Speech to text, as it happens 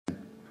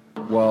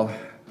Well,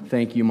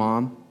 thank you,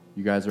 Mom.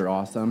 You guys are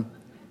awesome.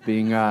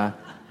 Being the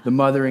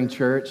mothering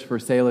church for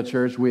Selah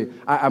Church,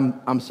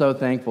 I'm so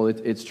thankful.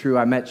 It's true.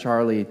 I met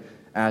Charlie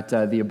at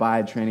the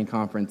Abide training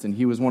conference, and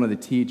he was one of the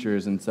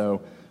teachers, and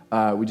so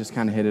we just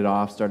kind of hit it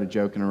off, started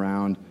joking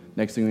around.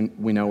 Next thing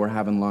we know, we're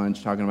having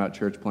lunch, talking about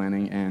church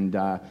planning, and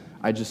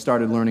I just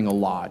started learning a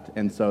lot.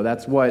 And so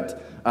that's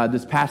what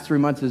this past 3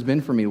 months has been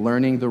for me,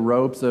 learning the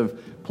ropes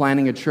of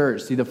planning a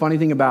church. See, the funny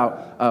thing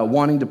about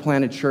wanting to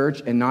plant a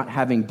church and not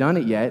having done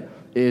it yet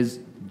is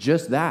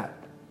just that.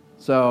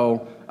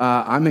 So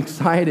I'm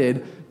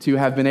excited to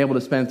have been able to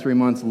spend 3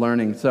 months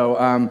learning. So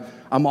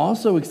I'm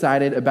also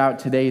excited about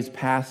today's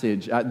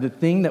passage. The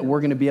thing that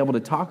we're going to be able to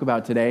talk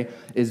about today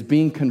is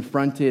being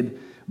confronted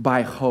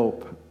by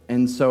hope.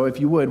 And so if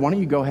you would, why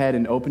don't you go ahead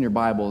and open your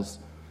Bibles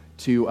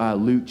to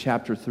Luke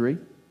chapter 3.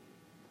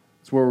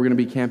 It's where we're going to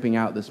be camping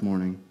out this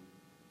morning.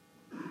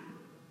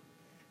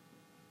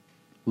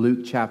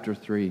 Luke chapter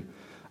 3.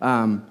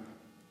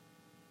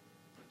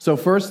 So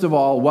first of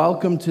all,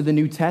 welcome to the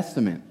New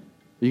Testament.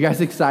 Are you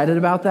guys excited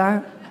about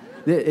that?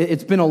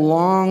 It's been a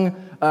long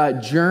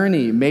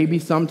journey, maybe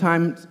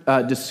sometimes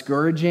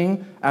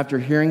discouraging after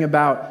hearing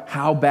about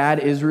how bad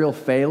Israel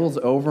fails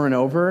over and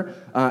over,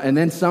 and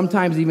then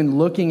sometimes even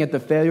looking at the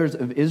failures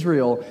of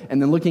Israel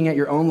and then looking at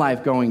your own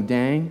life going,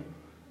 dang,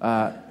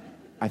 I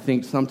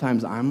think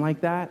sometimes I'm like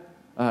that.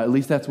 At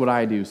least that's what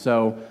I do.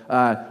 So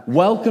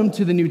welcome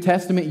to the New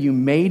Testament. You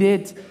made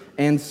it,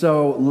 and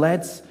so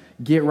let's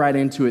get right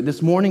into it.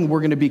 This morning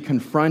we're going to be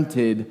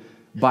confronted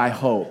by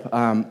hope.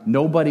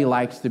 Nobody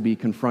likes to be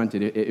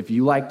confronted. If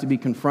you like to be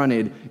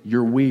confronted,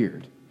 you're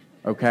weird,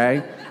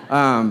 okay?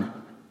 No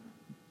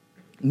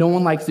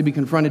one likes to be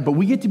confronted, but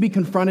we get to be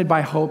confronted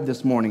by hope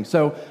this morning.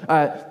 So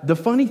the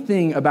funny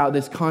thing about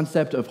this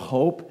concept of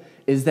hope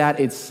is that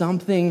it's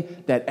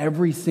something that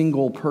every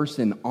single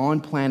person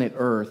on planet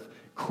Earth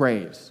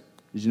craves.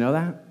 Did you know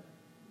that?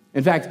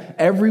 In fact,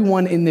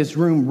 everyone in this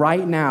room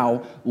right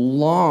now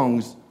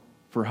longs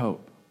for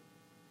hope.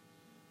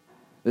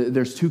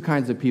 There's two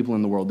kinds of people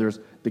in the world. There's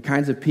the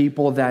kinds of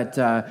people that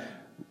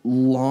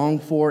long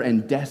for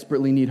and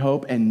desperately need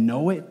hope and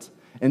know it.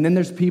 And then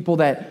there's people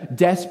that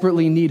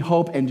desperately need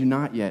hope and do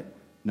not yet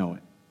know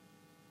it.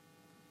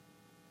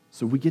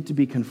 So we get to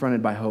be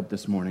confronted by hope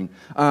this morning.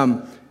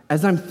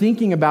 As I'm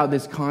thinking about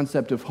this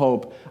concept of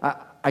hope,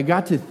 I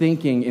got to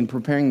thinking in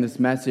preparing this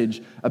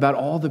message about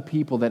all the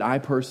people that I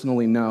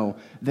personally know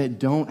that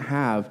don't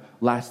have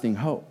lasting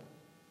hope.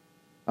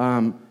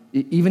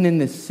 Even in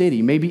this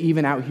city, maybe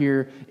even out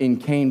here in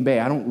Cane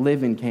Bay. I don't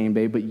live in Cane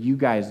Bay, but you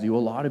guys do. A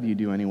lot of you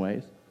do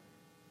anyways.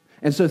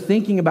 And so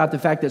thinking about the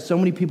fact that so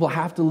many people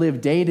have to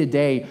live day to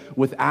day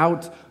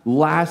without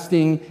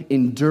lasting,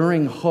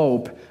 enduring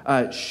hope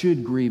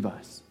should grieve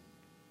us.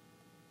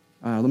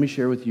 Let me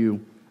share with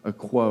you a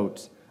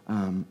quote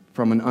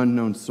from an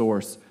unknown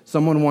source.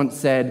 Someone once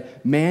said,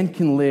 man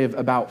can live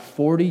about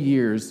 40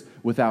 years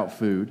without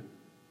food,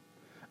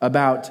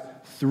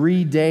 about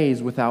 3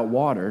 days without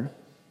water,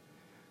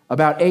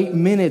 about 8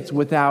 minutes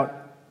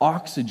without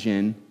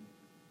oxygen,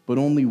 but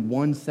only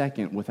 1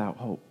 second without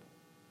hope.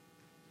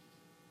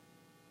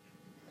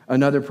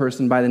 Another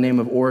person by the name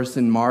of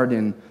Orison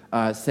Marden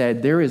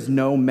said, there is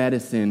no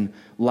medicine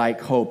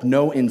like hope,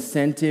 no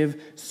incentive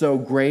so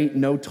great,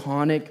 no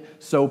tonic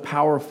so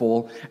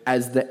powerful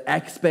as the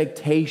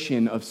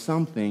expectation of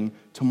something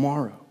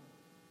tomorrow.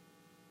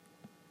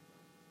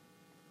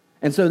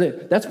 And so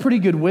that's pretty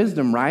good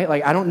wisdom, right?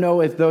 Like, I don't know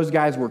if those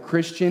guys were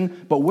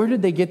Christian, but where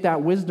did they get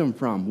that wisdom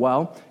from?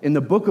 Well, in the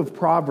book of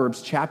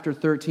Proverbs, chapter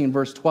 13,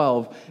 verse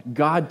 12,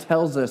 God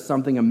tells us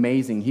something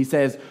amazing. He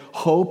says,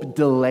 hope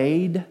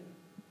delayed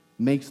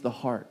makes the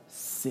heart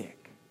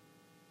sick.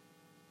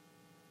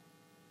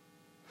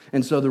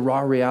 And so the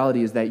raw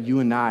reality is that you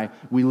and I,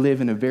 we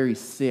live in a very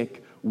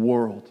sick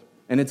world.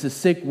 And it's a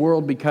sick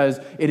world because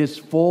it is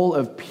full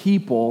of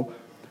people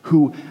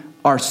who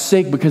are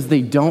sick because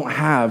they don't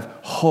have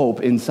hope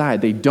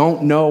inside. They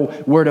don't know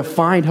where to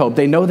find hope.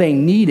 They know they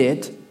need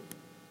it,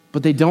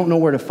 but they don't know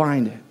where to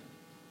find it.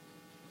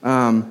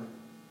 And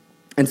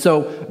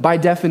so by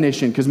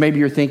definition, because maybe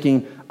you're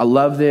thinking, I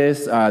love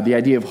this, the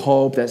idea of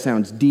hope, that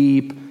sounds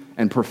deep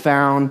and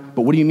profound,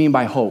 but what do you mean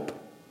by hope?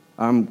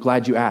 I'm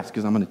glad you asked,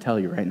 because I'm going to tell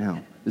you right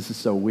now. This is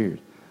so weird.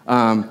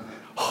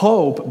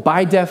 Hope,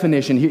 by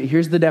definition,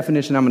 here's the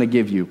definition I'm going to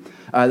give you.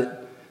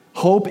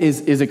 Hope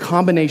is a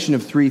combination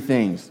of three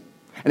things.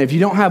 And if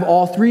you don't have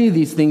all three of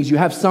these things, you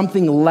have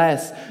something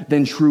less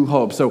than true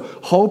hope. So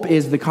hope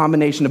is the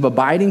combination of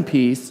abiding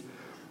peace,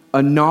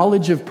 a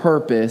knowledge of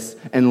purpose,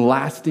 and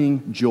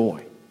lasting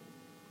joy.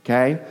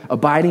 Okay?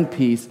 Abiding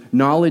peace,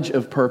 knowledge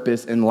of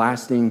purpose, and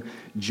lasting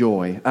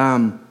joy.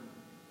 I'm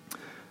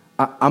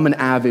an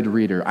avid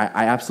reader.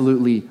 I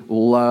absolutely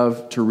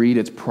love to read.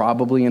 It's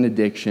probably an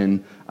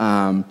addiction.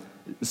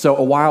 So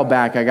a while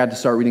back, I got to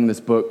start reading this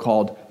book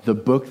called The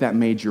Book That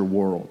Made Your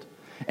World.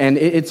 And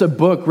it's a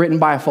book written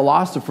by a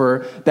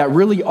philosopher that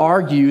really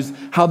argues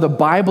how the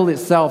Bible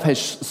itself has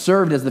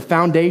served as the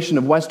foundation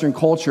of Western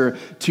culture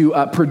to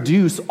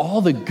produce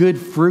all the good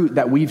fruit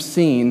that we've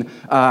seen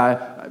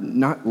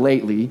not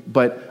lately,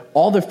 but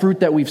all the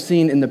fruit that we've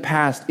seen in the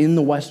past in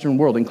the Western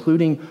world,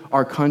 including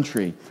our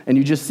country. And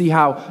you just see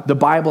how the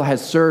Bible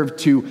has served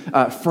to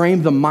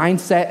frame the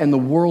mindset and the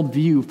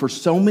worldview for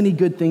so many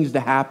good things to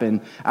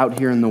happen out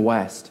here in the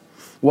West.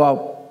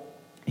 Well,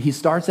 he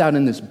starts out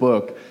in this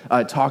book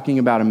talking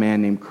about a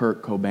man named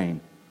Kurt Cobain.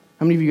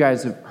 How many of you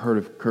guys have heard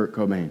of Kurt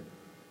Cobain?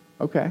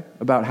 Okay,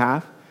 about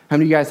half. How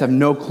many of you guys have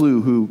no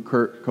clue who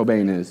Kurt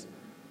Cobain is?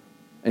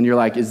 And you're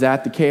like, is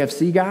that the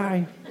KFC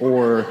guy?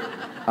 Or...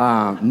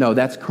 no,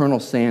 that's Colonel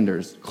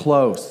Sanders.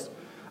 Close.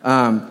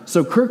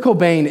 So Kurt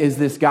Cobain is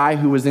this guy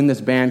who was in this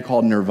band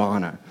called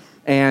Nirvana.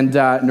 And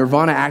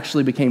Nirvana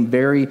actually became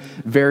very,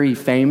 very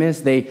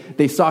famous.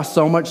 They saw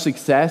so much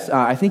success.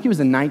 I think it was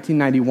in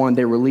 1991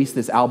 they released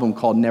this album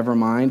called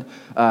Nevermind.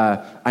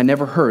 I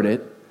never heard it.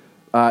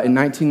 In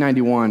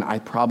 1991, I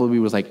probably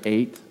was like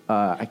 8.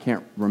 I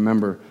can't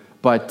remember.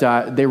 But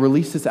they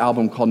released this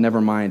album called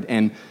Nevermind,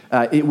 and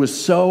it was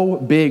so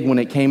big when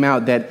it came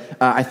out that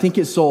I think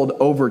it sold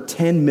over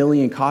 10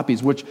 million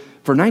copies, which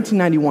for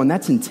 1991,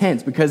 that's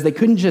intense because they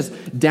couldn't just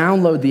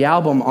download the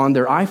album on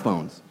their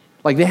iPhones.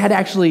 Like they had to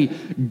actually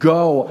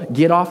go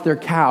get off their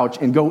couch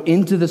and go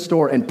into the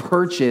store and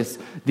purchase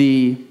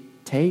the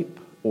tape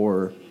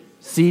or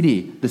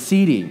CD,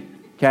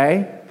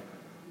 okay?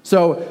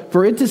 So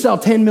for it to sell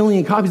 10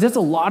 million copies, that's a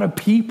lot of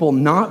people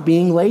not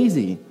being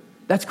lazy.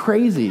 That's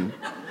crazy.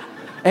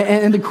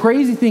 And the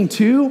crazy thing,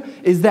 too,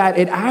 is that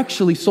it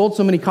actually sold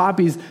so many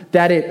copies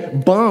that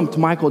it bumped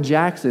Michael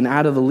Jackson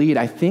out of the lead,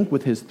 I think,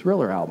 with his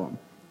Thriller album.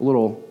 A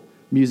little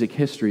music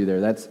history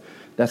there.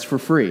 That's for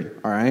free,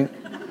 all right?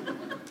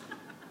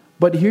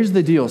 But here's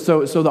the deal.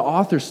 So the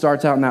author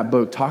starts out in that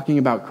book talking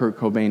about Kurt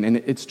Cobain, and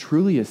it's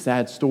truly a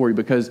sad story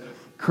because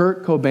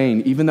Kurt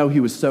Cobain, even though he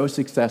was so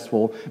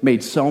successful,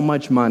 made so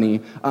much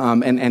money,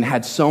 and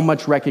had so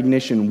much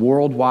recognition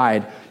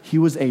worldwide, he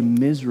was a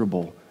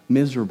miserable,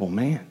 miserable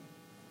man.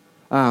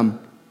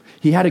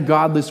 He had a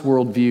godless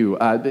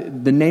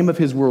worldview. The name of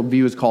his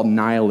worldview is called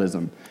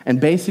nihilism. And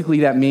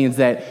basically that means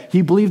that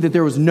he believed that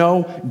there was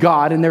no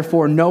God and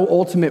therefore no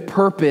ultimate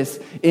purpose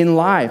in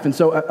life. And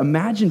so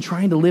imagine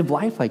trying to live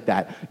life like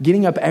that,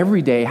 getting up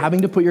every day,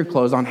 having to put your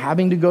clothes on,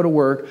 having to go to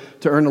work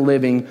to earn a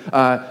living,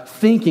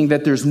 thinking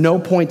that there's no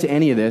point to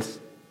any of this.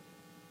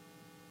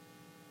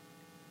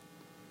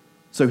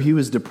 So he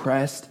was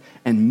depressed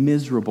and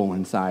miserable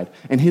inside,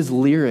 and his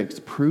lyrics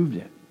proved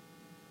it.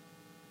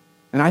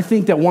 And I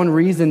think that one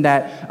reason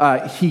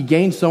that he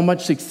gained so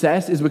much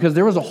success is because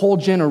there was a whole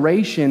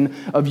generation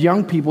of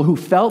young people who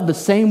felt the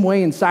same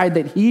way inside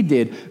that he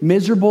did,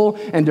 miserable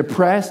and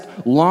depressed,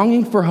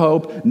 longing for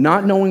hope,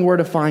 not knowing where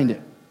to find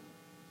it.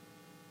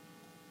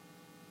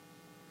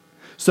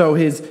 So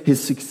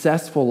his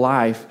successful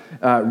life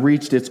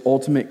reached its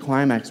ultimate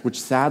climax,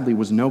 which sadly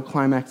was no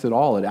climax at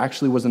all. It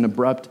actually was an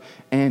abrupt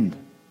end.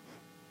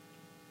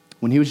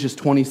 When he was just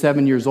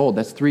 27 years old,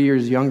 that's 3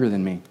 years younger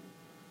than me.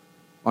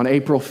 On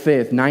April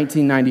 5th,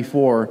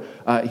 1994,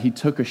 he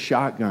took a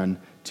shotgun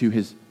to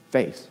his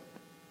face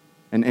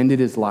and ended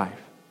his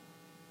life.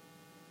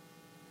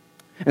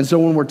 And so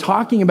when we're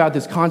talking about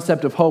this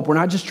concept of hope, we're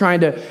not just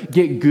trying to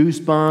get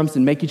goosebumps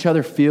and make each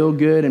other feel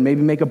good and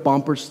maybe make a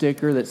bumper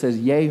sticker that says,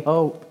 "Yay,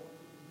 hope."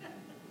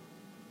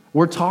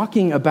 We're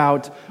talking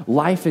about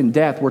life and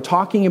death. We're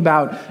talking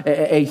about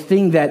a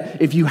thing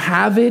that if you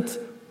have it,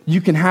 you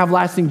can have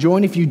lasting joy,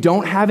 and if you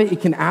don't have it,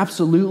 it can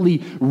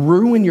absolutely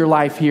ruin your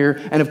life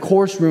here, and of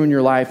course ruin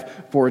your life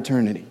for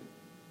eternity.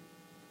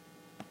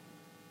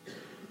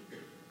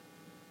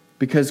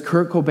 Because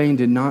Kurt Cobain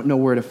did not know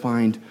where to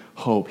find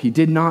hope. He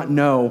did not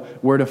know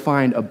where to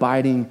find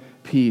abiding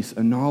peace,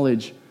 a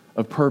knowledge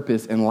of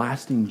purpose, and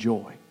lasting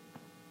joy.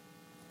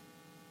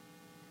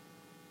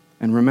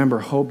 And remember,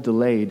 hope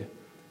delayed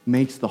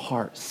makes the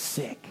heart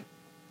sick.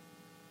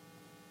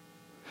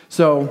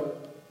 So,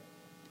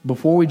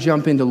 before we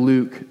jump into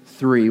Luke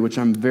 3, which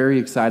I'm very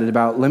excited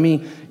about, let me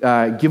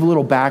give a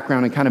little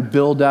background and kind of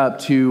build up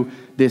to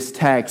this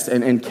text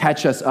and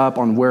catch us up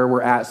on where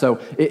we're at. So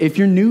if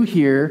you're new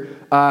here,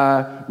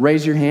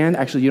 raise your hand.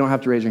 Actually, you don't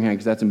have to raise your hand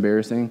because that's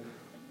embarrassing.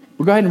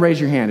 Well, go ahead and raise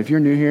your hand. If you're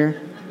new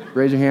here,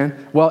 raise your hand.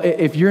 Well,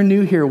 if you're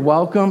new here,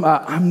 welcome.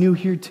 I'm new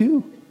here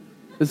too.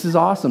 This is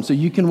awesome. So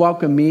you can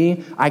welcome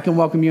me. I can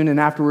welcome you, and then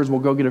afterwards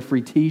we'll go get a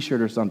free t-shirt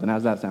or something.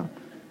 How's that sound?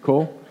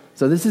 Cool?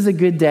 So this is a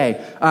good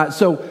day.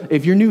 So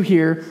if you're new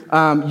here,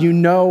 you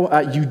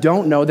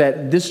don't know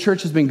that this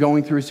church has been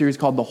going through a series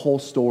called The Whole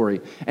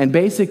Story. And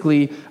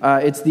basically,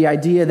 it's the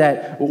idea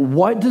that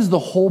what does the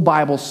whole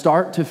Bible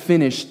start to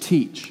finish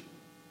teach?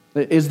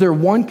 Is there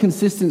one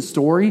consistent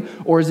story,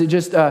 or is it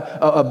just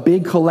a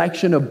big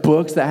collection of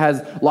books that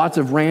has lots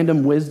of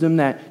random wisdom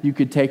that you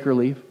could take or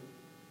leave?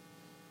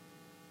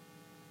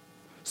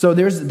 So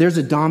there's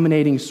a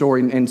dominating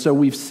story, and so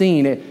we've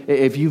seen it.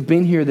 If you've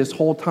been here this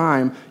whole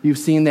time, you've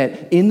seen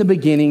that in the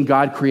beginning,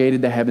 God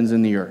created the heavens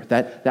and the earth.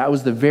 That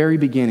was the very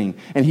beginning,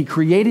 and He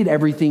created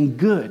everything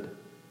good.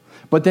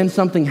 But then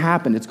something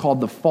happened. It's called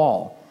the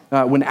fall.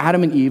 When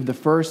Adam and Eve, the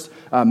first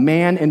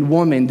man and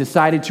woman,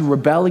 decided to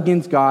rebel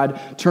against God,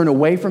 turn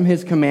away from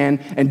His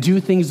command, and do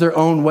things their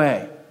own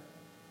way.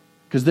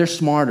 because they're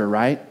smarter,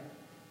 right?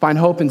 Find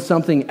hope in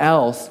something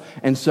else.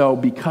 And so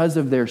because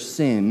of their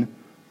sin,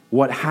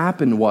 what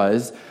happened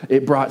was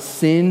it brought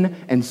sin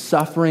and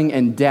suffering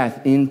and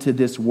death into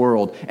this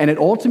world. And it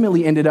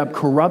ultimately ended up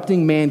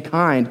corrupting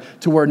mankind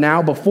to where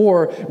now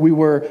before we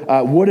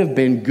would have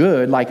been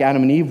good like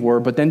Adam and Eve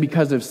were, but then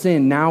because of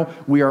sin, now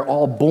we are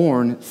all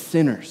born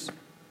sinners.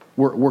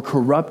 We're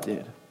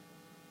corrupted.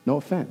 No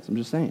offense, I'm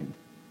just saying.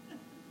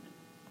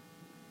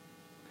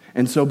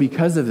 And so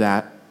because of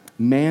that,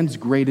 man's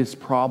greatest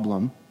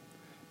problem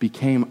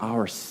became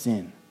our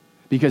sin.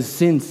 Because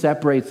sin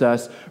separates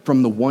us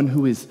from the one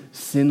who is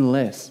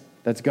sinless.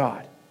 That's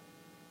God.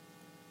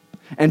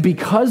 And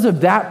because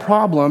of that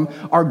problem,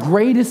 our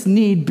greatest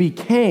need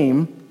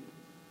became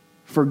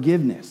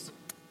forgiveness.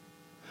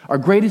 Our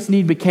greatest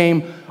need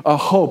became a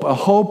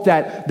hope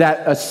that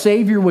a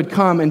Savior would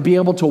come and be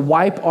able to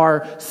wipe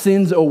our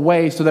sins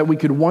away so that we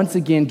could once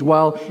again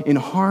dwell in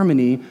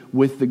harmony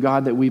with the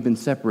God that we've been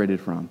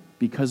separated from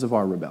because of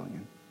our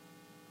rebellion.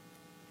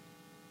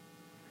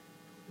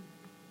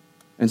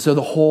 And so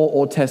the whole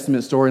Old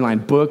Testament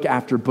storyline, book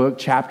after book,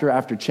 chapter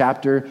after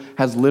chapter,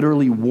 has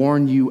literally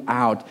worn you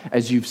out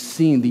as you've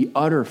seen the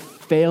utter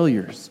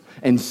failures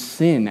and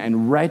sin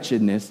and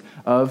wretchedness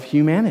of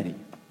humanity.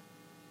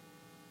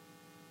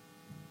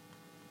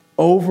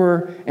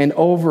 Over and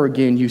over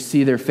again, you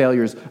see their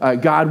failures.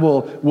 God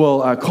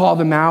will call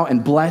them out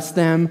and bless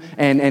them,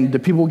 and the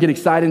people will get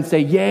excited and say,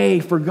 "Yay,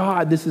 for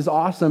God, this is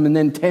awesome." And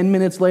then 10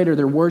 minutes later,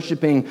 they're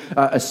worshiping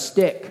a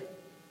stick.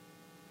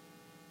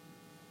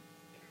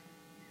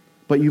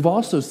 But you've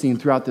also seen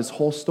throughout this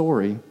whole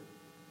story,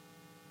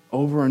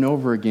 over and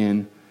over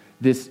again,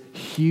 this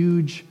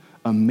huge,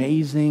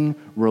 amazing,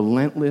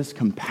 relentless,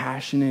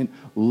 compassionate,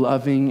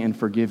 loving, and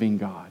forgiving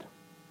God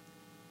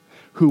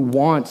who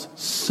wants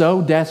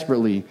so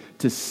desperately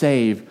to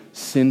save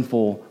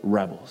sinful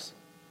rebels.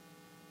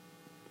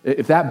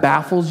 If that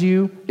baffles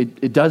you,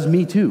 it does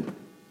me too.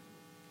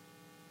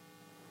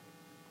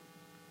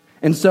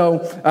 And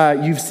so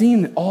you've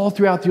seen all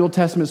throughout the Old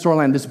Testament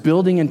storyline this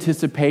building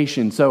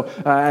anticipation. So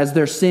as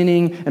they're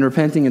sinning and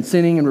repenting and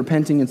sinning and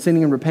repenting and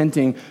sinning and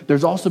repenting,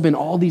 there's also been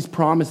all these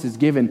promises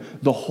given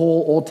the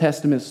whole Old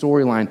Testament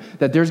storyline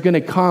that there's going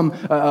to come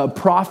a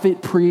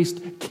prophet,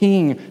 priest,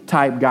 king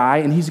type guy,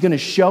 and he's going to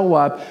show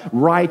up,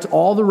 right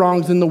all the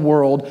wrongs in the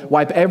world,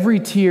 wipe every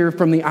tear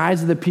from the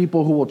eyes of the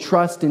people who will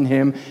trust in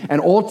him,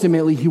 and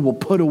ultimately he will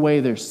put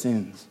away their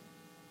sins.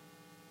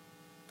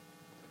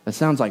 That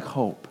sounds like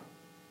hope.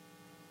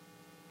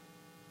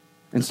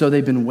 And so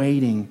they've been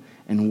waiting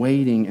and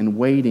waiting and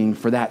waiting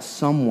for that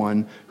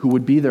someone who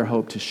would be their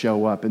hope to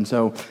show up. And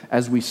so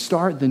as we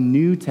start the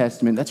New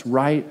Testament, that's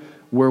right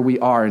where we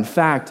are. In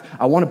fact,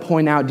 I want to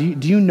point out,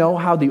 do you know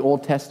how the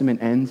Old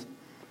Testament ends?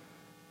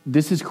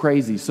 This is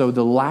crazy. So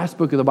the last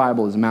book of the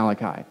Bible is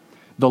Malachi.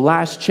 The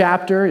last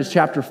chapter is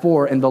chapter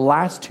 4, and the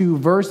last two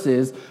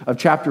verses of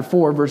chapter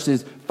 4,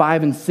 verses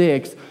 5 and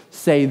 6,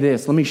 say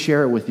this. Let me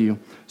share it with you.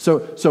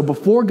 So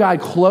before God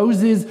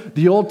closes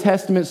the Old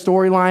Testament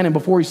storyline and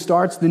before he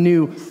starts the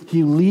new,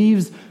 he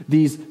leaves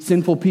these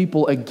sinful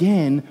people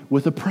again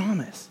with a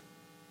promise.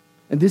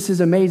 And this is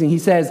amazing. He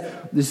says,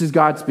 this is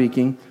God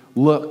speaking,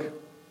 "Look,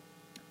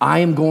 I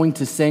am going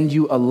to send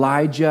you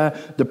Elijah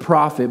the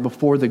prophet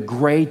before the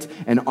great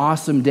and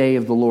awesome day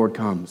of the Lord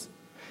comes.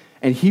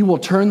 And he will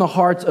turn the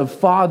hearts of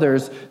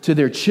fathers to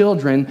their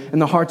children and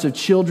the hearts of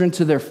children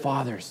to their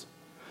fathers.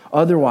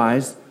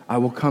 Otherwise, I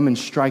will come and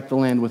strike the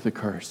land with a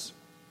curse."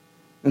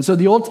 And so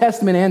the Old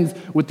Testament ends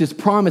with this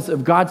promise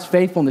of God's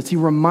faithfulness. He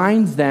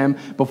reminds them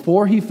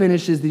before he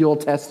finishes the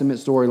Old Testament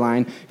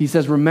storyline, he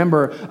says,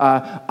 remember,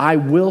 I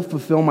will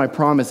fulfill my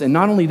promise. And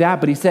not only that,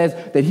 but he says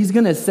that he's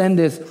going to send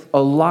this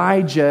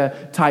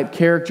Elijah-type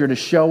character to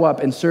show up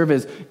and serve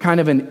as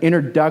kind of an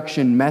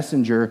introduction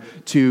messenger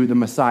to the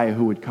Messiah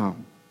who would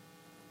come.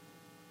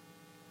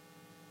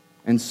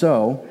 And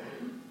so,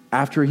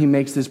 after he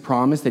makes this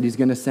promise that he's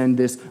going to send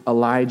this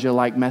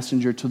Elijah-like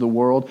messenger to the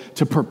world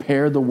to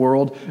prepare the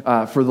world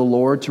for the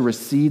Lord, to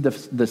receive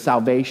the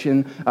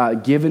salvation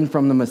given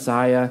from the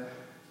Messiah,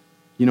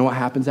 you know what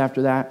happens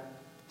after that?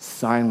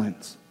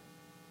 Silence.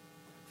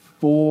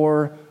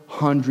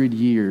 400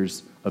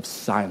 years of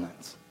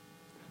silence.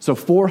 So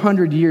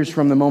 400 years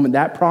from the moment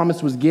that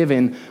promise was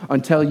given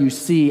until you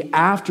see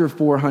after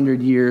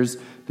 400 years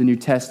the New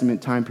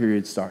Testament time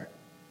period start,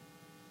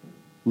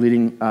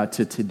 leading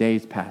to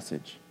today's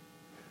passage.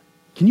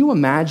 Can you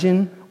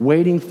imagine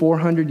waiting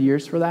 400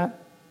 years for that?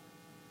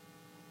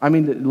 I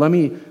mean, let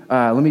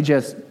me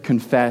just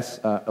confess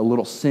a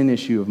little sin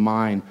issue of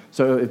mine.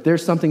 So if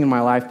there's something in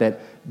my life that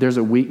there's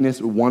a weakness,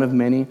 one of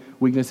many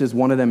weaknesses,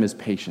 one of them is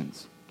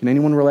patience. Can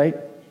anyone relate?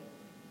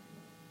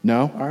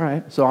 No? All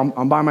right. So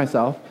I'm by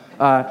myself.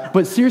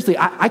 But seriously,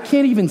 I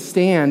can't even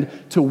stand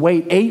to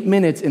wait 8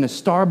 minutes in a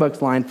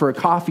Starbucks line for a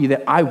coffee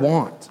that I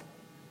want.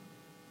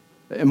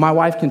 My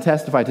wife can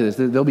testify to this.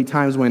 There'll be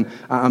times when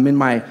I'm in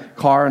my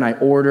car and I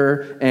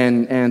order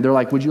and they're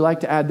like, would you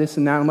like to add this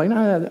and that? I'm like,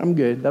 no, I'm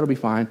good. That'll be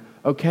fine.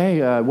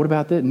 Okay, what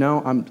about this?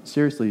 No, I'm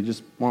seriously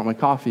just want my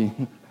coffee.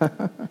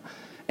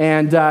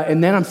 And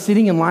then I'm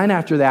sitting in line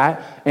after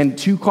that, and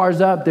 2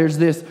 cars up, there's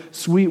this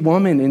sweet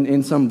woman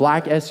in some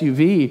black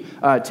SUV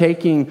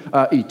taking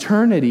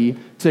eternity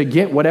to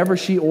get whatever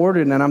she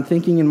ordered. And I'm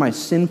thinking in my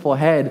sinful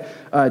head,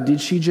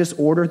 did she just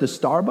order the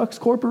Starbucks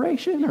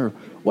Corporation, or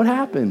what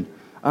happened?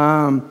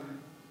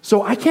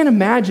 So I can't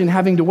imagine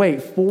having to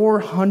wait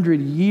 400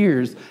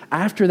 years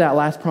after that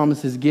last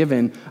promise is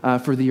given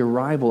for the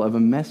arrival of a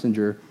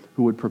messenger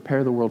who would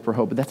prepare the world for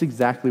hope. But that's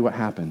exactly what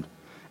happened.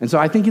 And so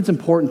I think it's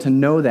important to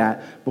know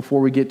that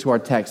before we get to our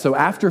text. So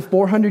after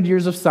 400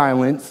 years of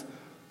silence,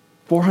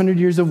 400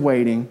 years of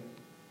waiting,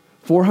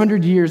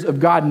 400 years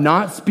of God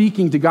not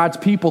speaking to God's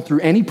people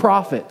through any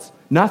prophets,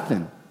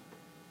 nothing,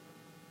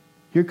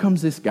 here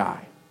comes this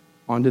guy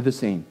onto the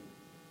scene.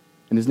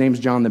 And his name's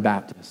John the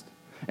Baptist.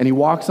 And he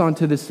walks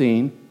onto the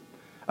scene,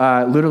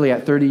 literally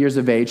at 30 years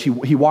of age.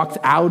 He walks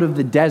out of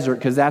the desert,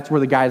 because that's where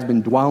the guy's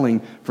been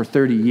dwelling for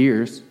 30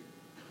 years.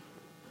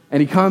 And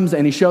he comes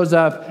and he shows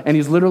up, and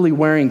he's literally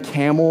wearing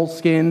camel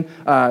skin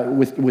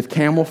with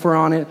camel fur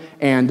on it,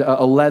 and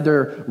a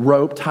leather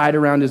rope tied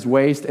around his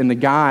waist. And the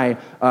guy,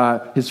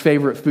 his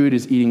favorite food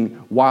is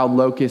eating wild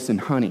locusts and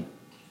honey.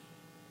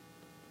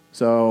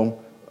 So,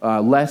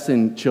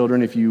 lesson,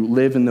 children, if you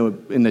live in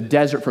the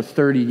desert for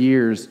 30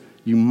 years,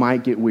 you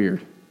might get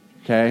weird,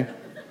 okay?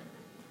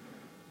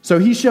 So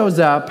he shows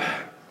up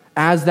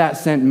as that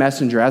sent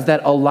messenger, as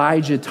that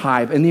Elijah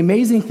type. And the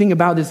amazing thing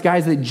about this guy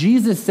is that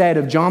Jesus said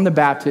of John the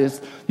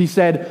Baptist, he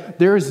said,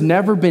 there has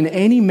never been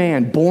any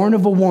man born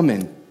of a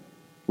woman,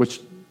 which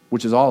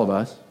is all of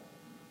us,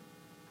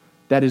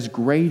 that is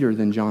greater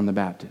than John the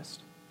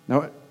Baptist.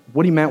 Now,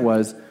 what he meant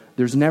was,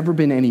 there's never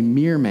been any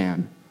mere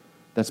man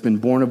that's been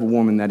born of a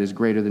woman that is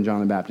greater than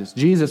John the Baptist.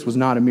 Jesus was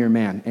not a mere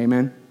man,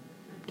 amen?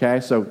 Okay,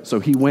 so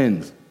he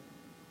wins.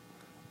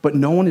 But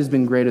no one has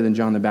been greater than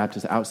John the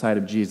Baptist outside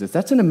of Jesus.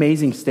 That's an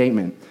amazing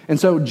statement. And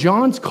so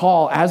John's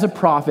call as a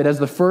prophet, as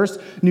the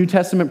first New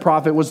Testament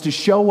prophet, was to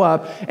show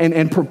up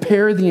and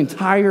prepare the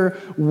entire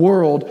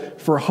world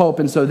for hope.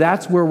 And so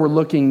that's where we're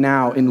looking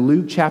now in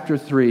Luke chapter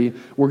 3.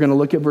 We're going to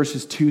look at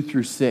verses 2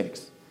 through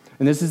 6.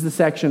 And this is the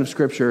section of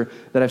Scripture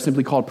that I've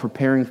simply called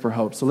Preparing for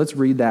Hope. So let's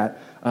read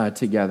that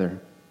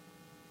together.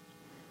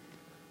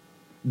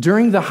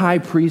 During the high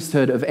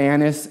priesthood of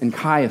Annas and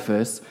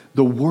Caiaphas,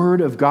 the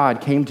word of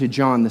God came to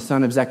John, the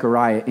son of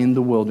Zechariah, in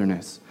the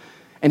wilderness.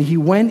 And he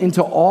went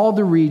into all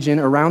the region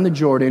around the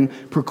Jordan,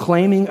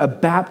 proclaiming a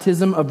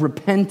baptism of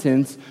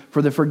repentance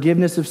for the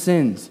forgiveness of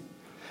sins.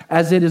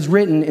 As it is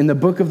written in the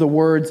book of the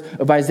words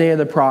of Isaiah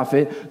the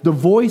prophet, the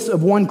voice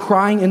of one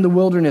crying in the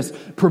wilderness,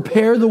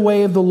 prepare the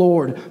way of the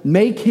Lord,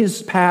 make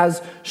his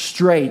paths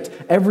straight.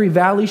 Every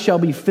valley shall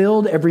be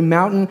filled, every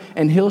mountain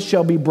and hill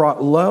shall be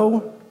brought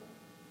low,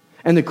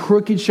 and the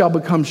crooked shall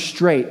become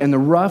straight, and the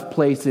rough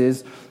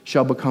places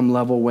shall become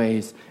level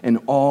ways, and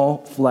all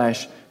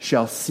flesh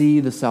shall see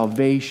the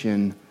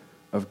salvation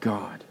of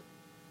God.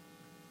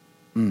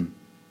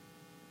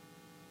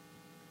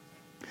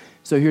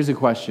 So here's a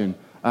question.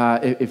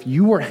 If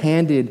you were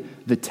handed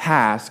the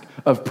task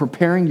of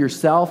preparing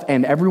yourself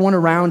and everyone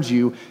around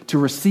you to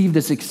receive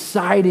this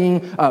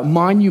exciting,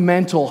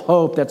 monumental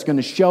hope that's going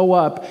to show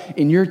up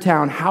in your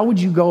town, how would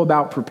you go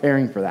about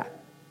preparing for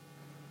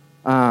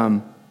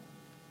that?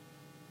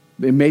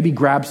 Maybe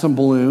grab some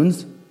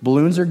balloons.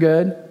 Balloons are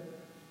good.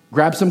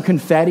 Grab some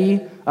confetti.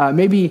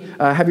 Maybe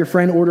have your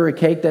friend order a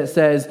cake that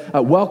says,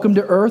 welcome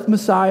to earth,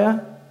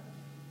 Messiah.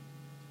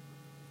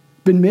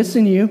 Been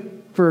missing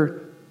you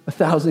for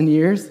 1,000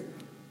 years,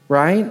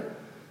 right?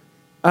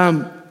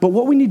 But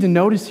what we need to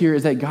notice here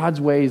is that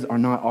God's ways are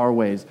not our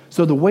ways.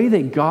 So the way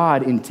that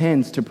God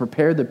intends to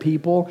prepare the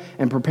people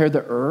and prepare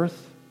the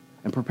earth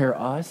and prepare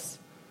us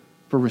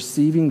for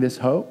receiving this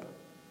hope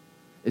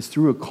is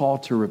through a call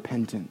to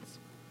repentance.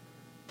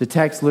 The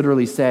text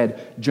literally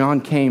said, John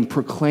came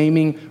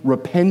proclaiming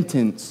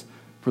repentance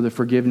for the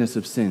forgiveness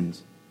of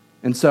sins.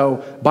 And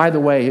so, by the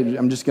way,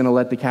 I'm just going to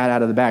let the cat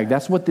out of the bag.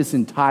 That's what this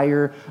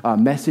entire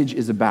message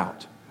is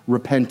about,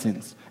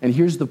 repentance. And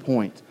here's the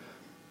point.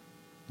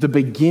 The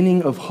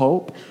beginning of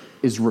hope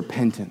is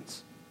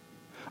repentance.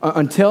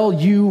 Until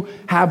you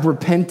have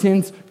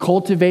repentance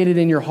cultivated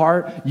in your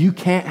heart, you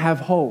can't have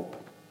hope.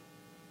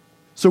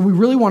 So we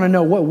really want to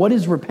know what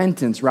is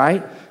repentance,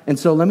 right? And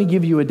so let me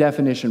give you a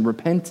definition.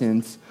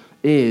 Repentance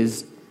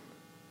is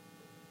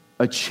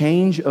a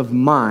change of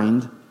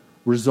mind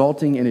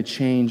resulting in a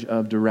change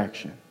of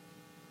direction.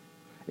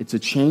 It's a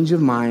change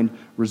of mind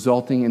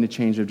resulting in a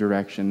change of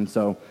direction. And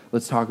so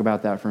let's talk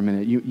about that for a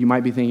minute. You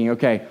might be thinking,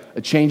 okay,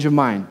 a change of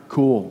mind,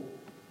 cool.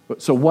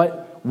 So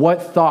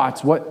what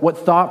thoughts, what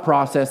thought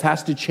process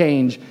has to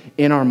change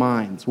in our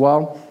minds?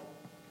 Well,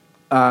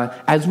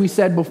 as we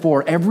said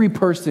before, every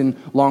person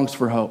longs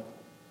for hope.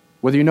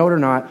 Whether you know it or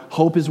not,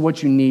 hope is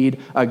what you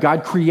need.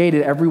 God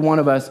created every one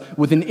of us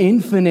with an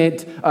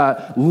infinite,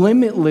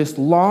 limitless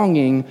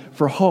longing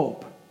for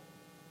hope.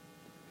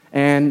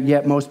 And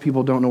yet most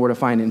people don't know where to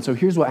find it. And so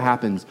here's what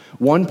happens.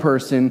 One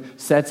person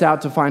sets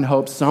out to find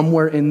hope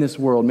somewhere in this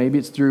world. Maybe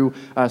it's through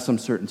some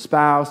certain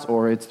spouse,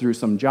 or it's through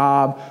some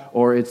job,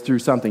 or it's through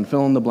something,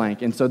 fill in the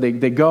blank. And so they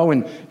go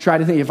and try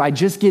to think, if I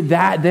just get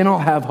that, then I'll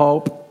have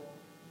hope.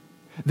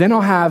 Then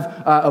I'll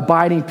have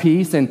abiding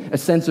peace and a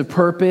sense of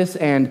purpose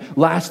and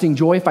lasting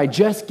joy. If I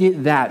just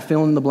get that,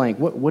 fill in the blank.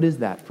 What is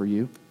that for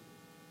you?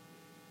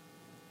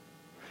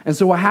 And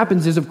so what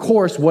happens is, of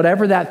course,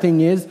 whatever that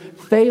thing is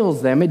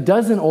fails them. It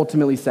doesn't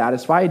ultimately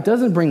satisfy. It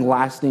doesn't bring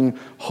lasting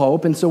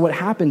hope. And so what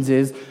happens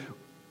is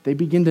they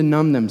begin to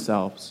numb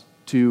themselves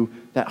to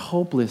that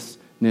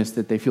hopelessness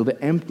that they feel, the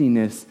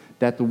emptiness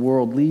that the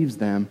world leaves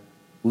them,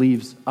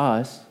 leaves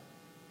us.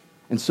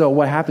 And so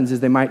what happens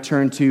is they might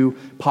turn to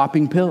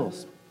popping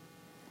pills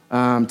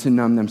to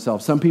numb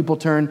themselves. Some people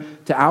turn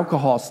to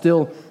alcohol.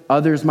 Still,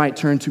 others might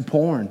turn to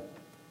porn.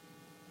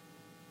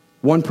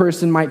 One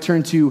person might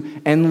turn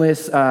to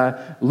endless,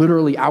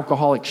 literally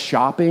alcoholic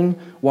shopping,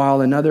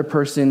 while another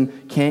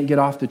person can't get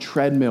off the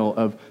treadmill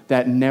of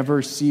that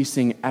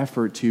never-ceasing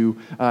effort to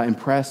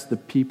impress the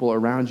people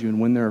around you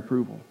and win their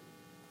approval.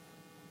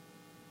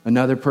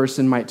 Another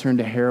person might turn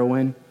to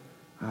heroin,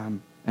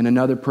 and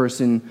another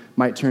person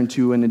might turn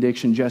to an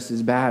addiction just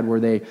as bad, where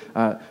they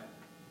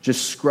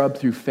just scrub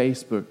through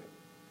Facebook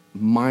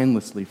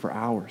mindlessly for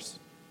hours.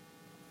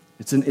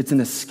 It's an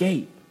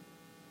escape.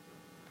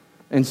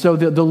 And so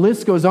the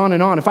list goes on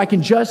and on. If I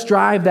can just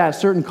drive that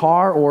certain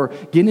car, or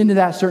get into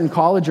that certain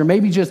college, or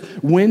maybe just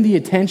win the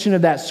attention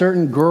of that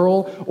certain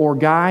girl or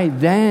guy,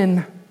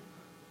 then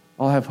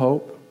I'll have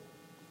hope.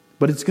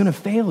 But it's going to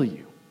fail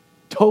you.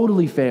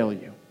 Totally fail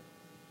you.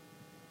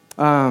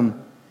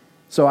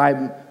 So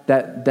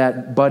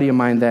that buddy of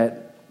mine that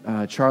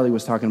Charlie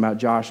was talking about,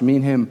 Josh, me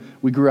and him,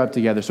 we grew up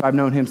together. So I've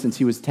known him since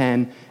he was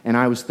 10 and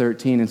I was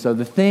 13. And so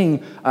the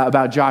thing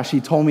about Josh, he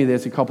told me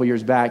this a couple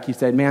years back. He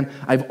said, man,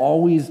 I've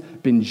always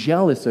been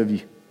jealous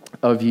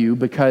of you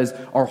because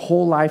our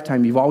whole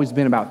lifetime, you've always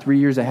been about 3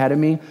 years ahead of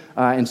me.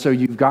 And so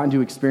you've gotten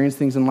to experience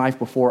things in life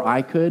before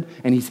I could.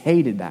 And he's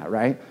hated that,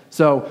 right?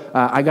 So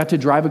I got to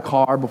drive a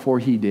car before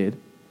he did.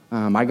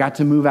 I got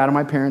to move out of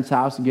my parents'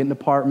 house and get an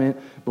apartment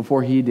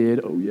before he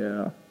did. Oh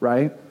yeah,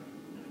 right?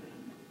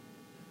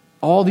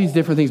 All these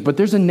different things, but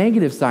there's a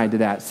negative side to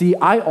that. See,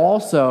 I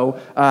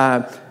also,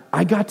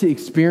 I got to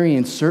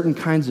experience certain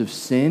kinds of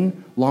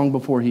sin long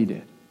before he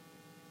did.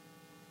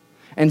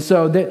 And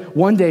so that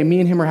one day,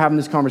 me and him were having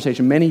this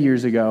conversation many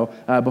years ago,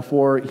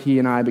 before he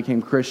and I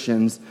became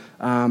Christians,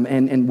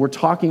 and we're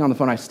talking on the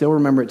phone. I still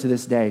remember it to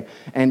this day.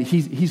 And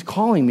he's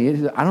calling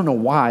me. I don't know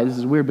why. This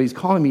is weird, but he's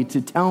calling me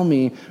to tell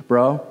me,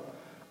 bro,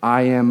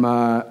 I'm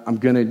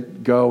going to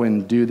go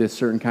and do this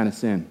certain kind of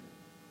sin.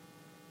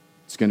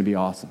 It's going to be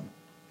awesome.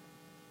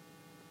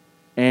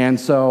 And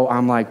so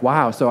I'm like,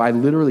 wow. So I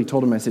literally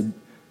told him, I said,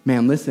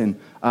 man, listen,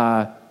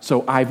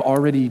 so I've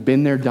already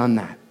been there, done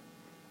that.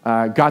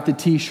 Got the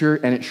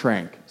t-shirt and it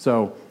shrank.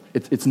 So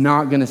it's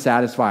not going to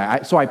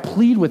satisfy. So I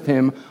plead with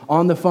him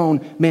on the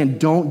phone, man,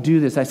 don't do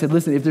this. I said,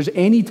 listen, if there's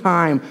any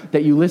time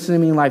that you listen to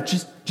me in life,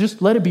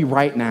 just let it be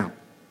right now.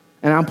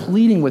 And I'm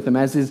pleading with him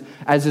as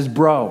his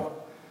bro.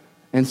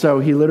 And so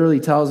he literally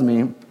tells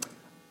me,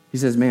 he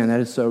says, man, that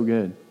is so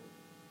good,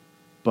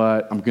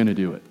 but I'm going to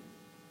do it.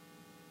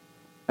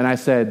 And I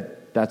said,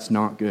 that's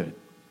not good.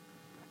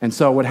 And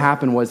so what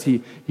happened was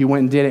he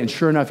went and did it. And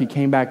sure enough, he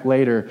came back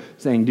later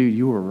saying, dude,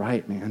 you were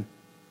right, man.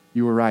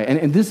 You were right.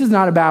 And this is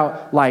not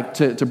about like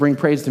to bring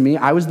praise to me.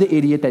 I was the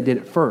idiot that did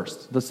it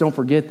first. Let's don't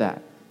forget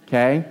that,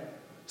 okay?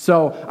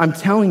 So I'm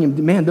telling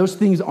him, man, those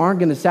things aren't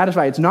going to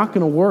satisfy. It's not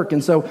going to work.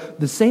 And so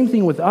the same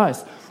thing with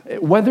us.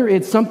 Whether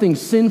it's something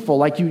sinful,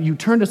 like you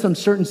turn to some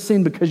certain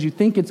sin because you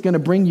think it's going to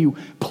bring you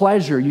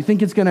pleasure, you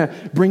think it's going to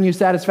bring you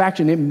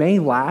satisfaction, it may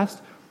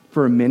last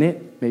for a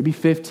minute, maybe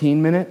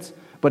 15 minutes,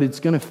 but it's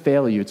going to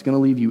fail you. It's going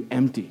to leave you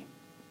empty.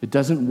 It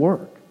doesn't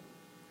work.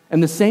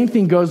 And the same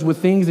thing goes with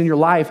things in your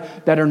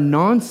life that are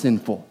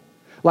non-sinful.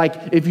 Like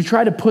if you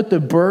try to put the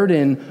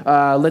burden,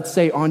 let's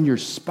say, on your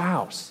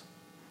spouse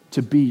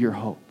to be your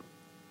hope,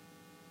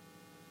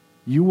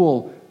 you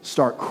will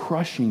start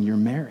crushing your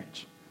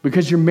marriage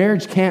because your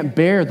marriage can't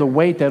bear the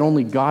weight that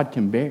only God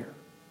can bear.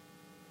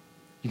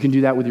 You can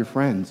do that with your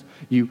friends.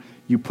 You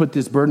put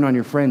this burden on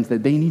your friends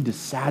that they need to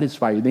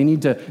satisfy you. They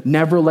need to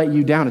never let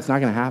you down. It's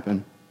not going to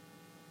happen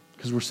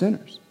because we're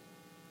sinners.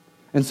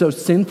 And so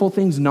sinful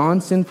things,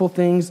 non-sinful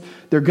things,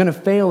 they're going to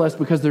fail us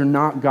because they're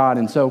not God.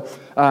 And so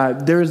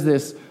there's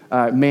this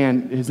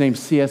man, his name's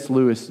C.S.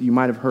 Lewis. You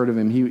might have heard of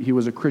him. He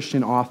was a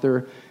Christian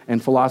author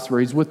and philosopher.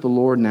 He's with the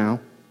Lord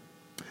now.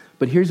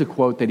 But here's a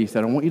quote that he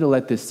said. I want you to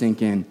let this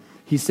sink in.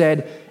 He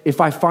said, if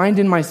I find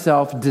in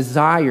myself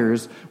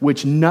desires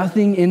which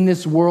nothing in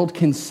this world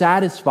can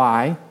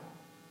satisfy,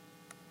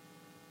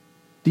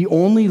 the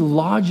only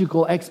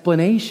logical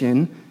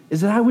explanation is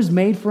that I was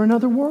made for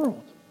another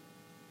world.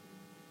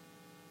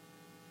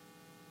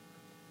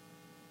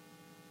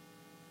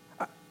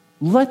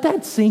 Let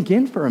that sink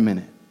in for a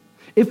minute.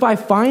 If I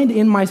find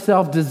in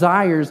myself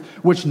desires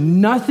which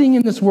nothing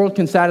in this world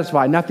can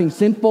satisfy, nothing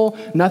sinful,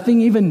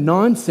 nothing even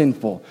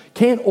non-sinful,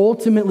 can't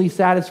ultimately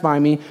satisfy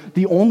me,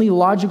 the only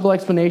logical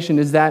explanation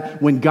is that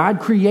when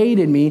God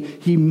created me,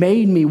 he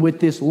made me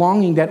with this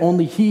longing that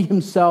only he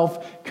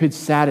himself could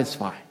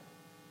satisfy.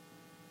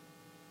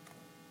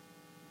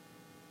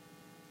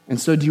 And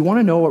so do you want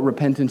to know what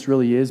repentance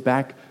really is?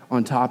 Back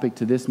on topic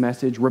to this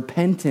message,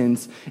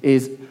 repentance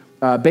is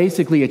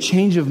basically a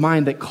change of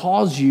mind that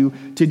calls you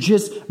to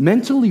just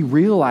mentally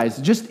realize,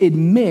 just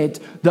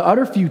admit the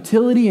utter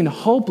futility and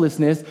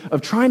hopelessness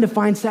of trying to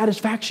find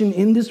satisfaction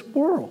in this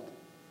world.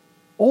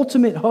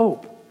 Ultimate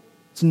hope.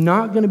 It's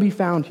not going to be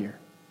found here.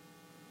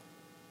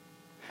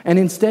 And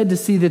instead to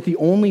see that the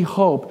only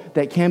hope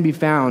that can be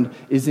found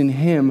is in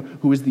him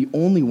who is the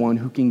only one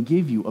who can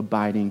give you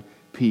abiding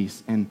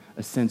peace and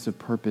a sense of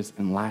purpose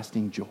and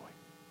lasting joy.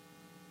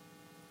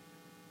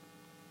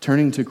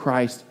 Turning to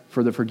Christ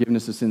for the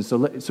forgiveness of sins.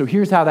 So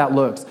here's how that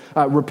looks.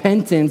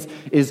 Repentance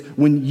is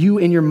when you,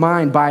 in your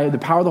mind, by the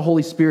power of the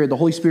Holy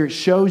Spirit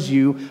shows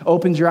you,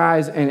 opens your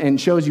eyes and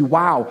shows you,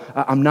 wow,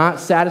 I'm not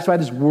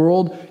satisfied. This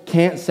world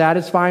can't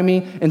satisfy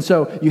me. And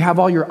so you have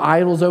all your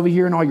idols over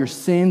here and all your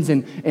sins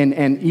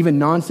and even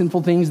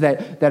non-sinful things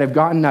that have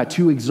gotten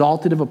too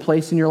exalted of a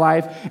place in your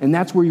life. And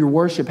that's where your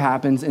worship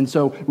happens. And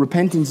so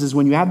repentance is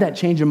when you have that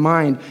change of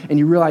mind and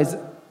you realize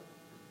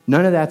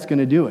none of that's going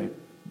to do it.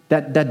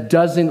 That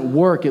doesn't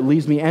work. It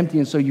leaves me empty.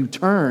 And so you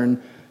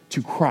turn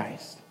to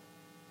Christ.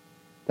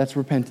 That's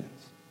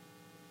repentance.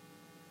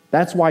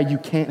 That's why you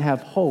can't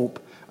have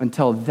hope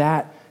until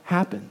that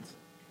happens.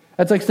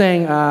 That's like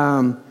saying,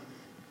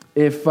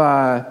 if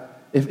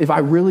I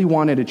really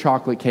wanted a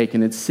chocolate cake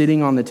and it's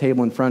sitting on the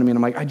table in front of me and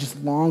I'm like, I just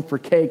long for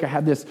cake. I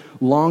have this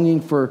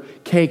longing for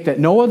cake that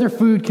no other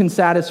food can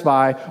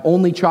satisfy,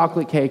 only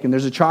chocolate cake. And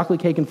there's a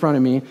chocolate cake in front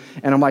of me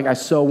and I'm like, I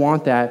so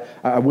want that.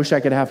 I wish I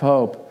could have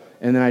hope.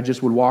 And then I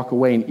just would walk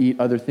away and eat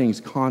other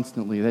things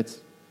constantly. That's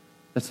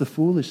the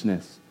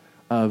foolishness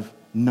of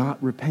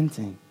not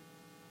repenting.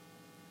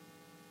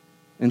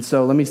 And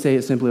so let me say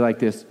it simply like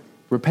this.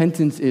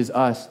 Repentance is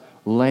us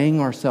laying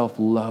ourselves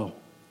low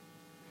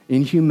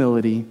in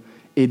humility,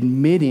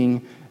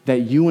 admitting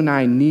that you and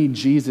I need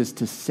Jesus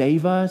to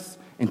save us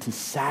and to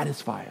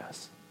satisfy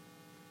us.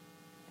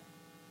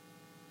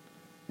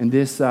 And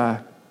this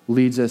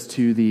leads us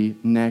to the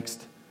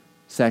next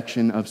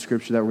section of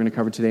Scripture that we're going to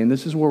cover today. And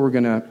this is where we're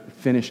going to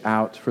finish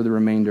out for the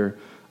remainder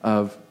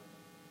of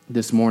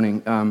this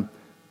morning.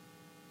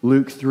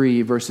 Luke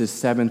 3, verses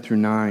 7 through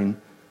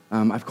 9.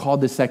 I've called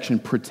this section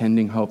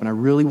Pretending Hope. And I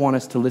really want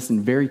us to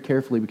listen very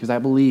carefully because I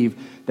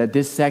believe that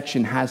this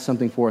section has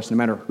something for us no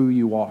matter who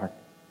you are.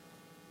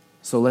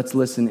 So let's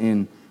listen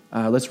in.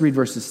 Let's read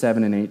verses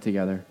 7 and 8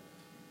 together.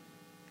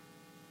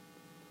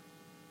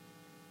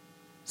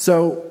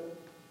 So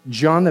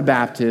John the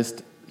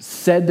Baptist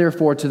said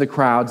therefore to the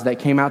crowds that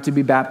came out to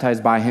be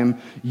baptized by him,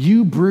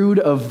 "You brood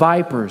of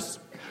vipers,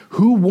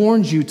 who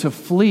warned you to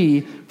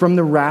flee from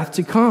the wrath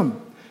to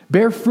come?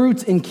 Bear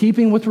fruits in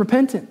keeping with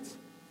repentance."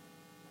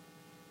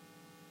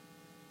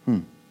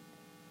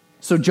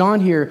 So John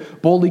here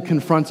boldly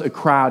confronts a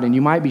crowd, and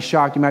you might be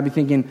shocked. You might be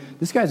thinking,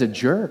 this guy's a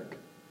jerk.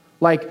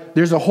 Like,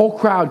 there's a whole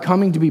crowd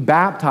coming to be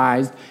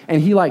baptized,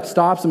 and he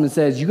stops them and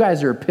says, "You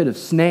guys are a pit of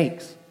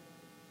snakes."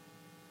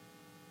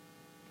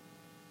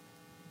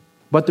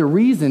 But the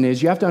reason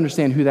is you have to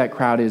understand who that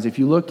crowd is. If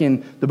you look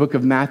in the book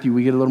of Matthew,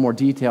 we get a little more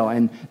detail.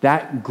 And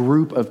that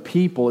group of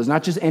people is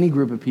not just any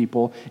group of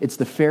people. It's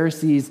the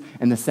Pharisees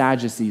and the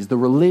Sadducees, the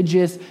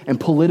religious and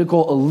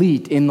political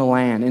elite in the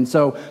land. And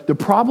so the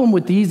problem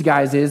with these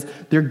guys is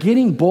they're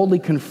getting boldly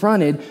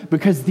confronted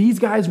because these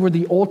guys were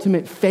the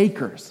ultimate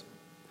fakers.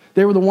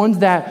 They were the ones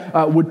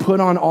that would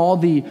put on all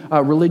the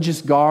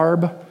religious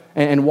garb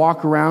and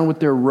walk around with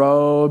their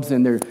robes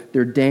and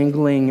their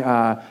dangling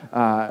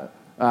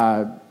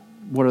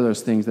what are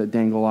those things that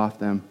dangle off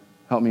them?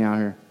 Help me out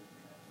here.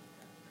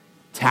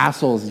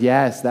 Tassels,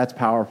 yes, that's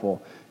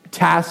powerful.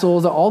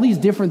 Tassels, all these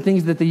different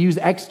things that they use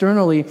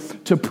externally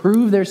to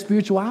prove their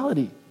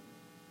spirituality.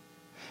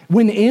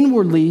 When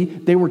inwardly,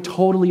 they were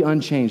totally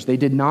unchanged. They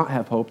did not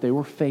have hope. They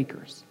were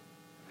fakers.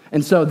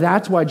 And so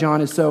that's why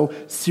John is so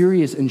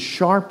serious and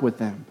sharp with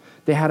them.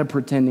 They had a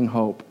pretending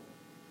hope.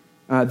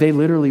 They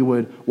literally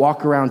would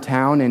walk around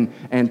town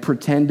and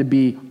pretend to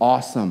be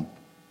awesome.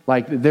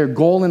 Like their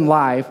goal in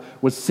life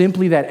was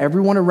simply that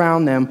everyone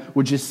around them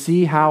would just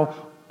see how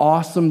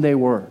awesome they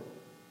were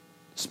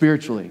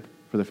spiritually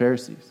for the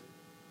Pharisees.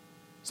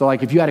 So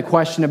like if you had a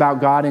question about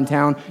God in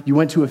town, you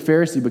went to a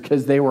Pharisee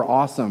because they were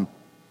awesome.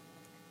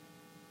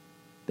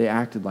 They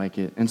acted like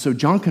it. And so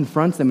John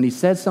confronts them and he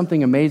says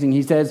something amazing.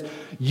 He says,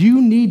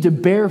 "You need to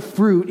bear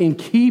fruit in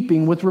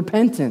keeping with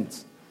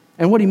repentance."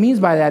 And what he means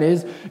by that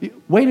is,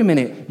 wait a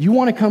minute, you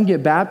want to come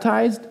get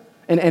baptized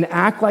and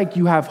act like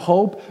you have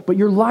hope, but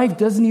your life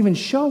doesn't even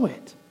show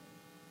it.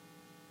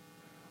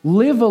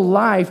 Live a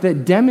life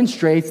that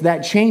demonstrates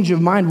that change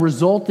of mind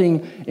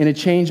resulting in a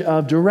change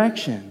of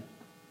direction.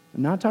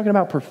 I'm not talking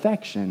about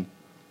perfection,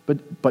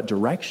 but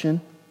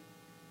direction.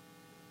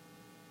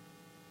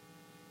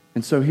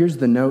 And so here's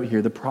the note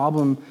here. The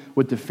problem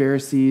with the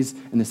Pharisees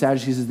and the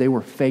Sadducees is they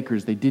were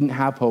fakers. They didn't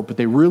have hope, but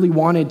they really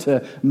wanted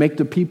to make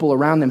the people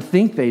around them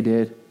think they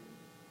did.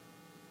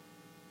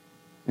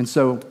 And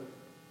so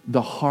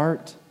the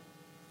heart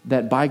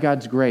that by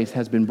God's grace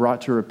has been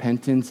brought to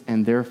repentance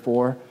and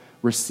therefore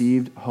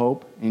received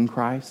hope in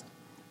Christ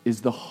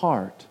is the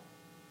heart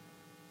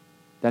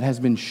that has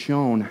been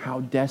shown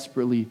how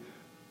desperately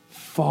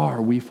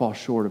far we fall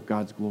short of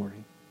God's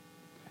glory.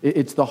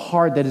 It's the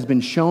heart that has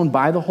been shown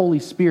by the Holy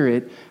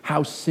Spirit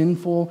how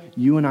sinful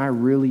you and I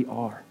really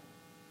are.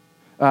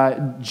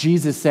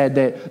 Jesus said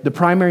that the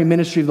primary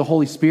ministry of the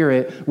Holy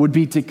Spirit would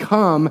be to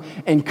come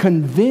and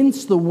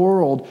convince the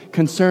world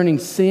concerning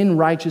sin,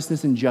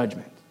 righteousness, and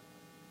judgment.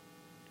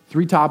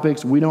 3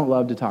 topics we don't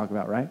love to talk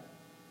about, right?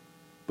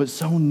 But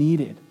so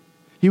needed.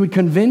 He would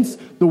convince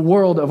the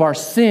world of our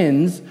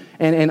sins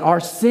and our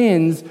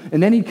sins,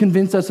 and then he'd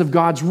convince us of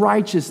God's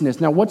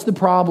righteousness. Now, what's the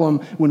problem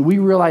when we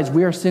realize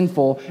we are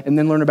sinful and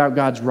then learn about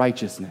God's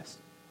righteousness?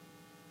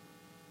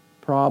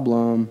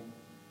 Problem.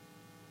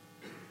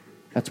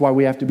 That's why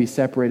we have to be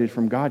separated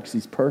from God, because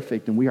he's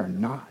perfect and we are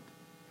not.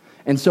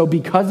 And so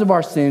because of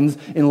our sins,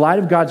 in light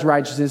of God's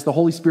righteousness, the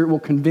Holy Spirit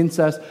will convince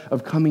us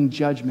of coming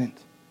judgment.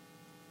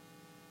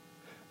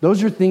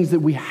 Those are things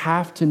that we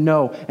have to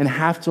know and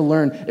have to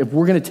learn if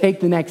we're going to take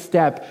the next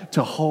step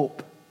to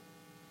hope,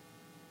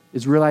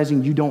 is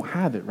realizing you don't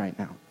have it right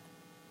now.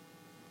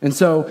 And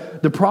so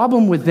the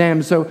problem with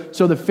them, so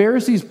the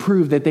Pharisees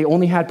proved that they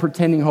only had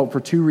pretending hope for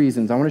 2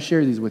 reasons. I want to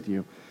share these with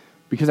you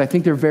because I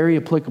think they're very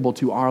applicable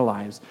to our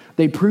lives.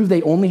 They proved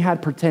they only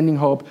had pretending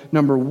hope,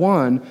 number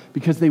 1,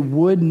 because they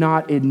would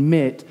not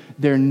admit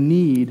their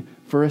need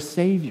for a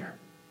Savior,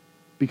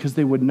 because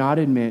they would not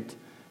admit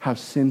how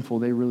sinful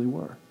they really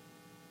were.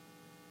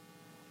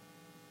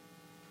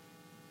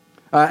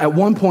 At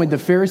one point, the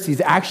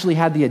Pharisees actually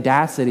had the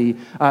audacity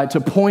to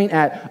point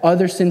at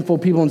other sinful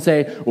people and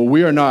say, well,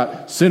 we are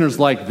not sinners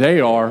like they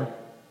are.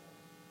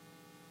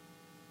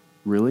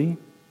 Really?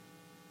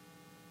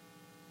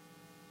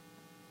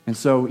 And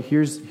so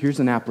here's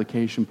an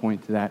application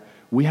point to that.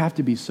 We have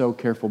to be so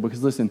careful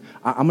because, listen,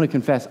 I'm going to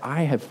confess,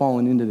 I have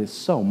fallen into this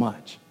so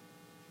much.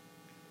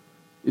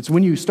 It's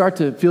when you start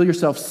to feel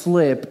yourself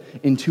slip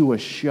into a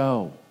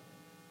show.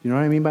 You know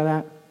what I mean by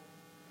that?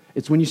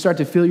 It's when you start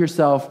to feel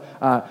yourself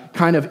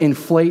kind of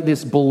inflate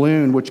this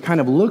balloon, which kind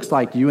of looks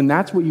like you, and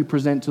that's what you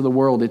present to the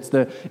world. It's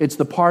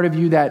the part of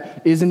you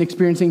that isn't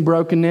experiencing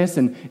brokenness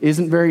and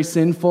isn't very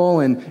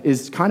sinful and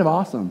is kind of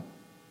awesome.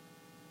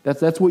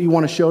 That's what you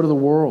want to show to the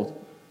world,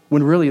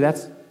 when really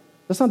that's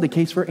not the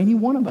case for any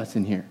one of us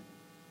in here.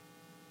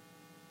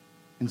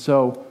 And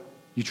so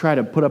you try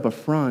to put up a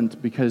front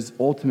because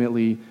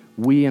ultimately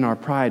we in our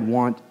pride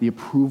want the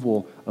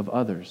approval of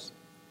others.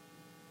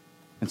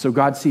 And so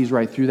God sees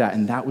right through that,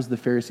 and that was the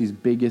Pharisees'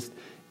 biggest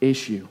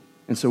issue.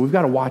 And so we've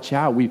got to watch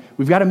out.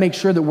 We've got to make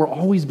sure that we're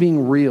always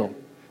being real.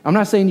 I'm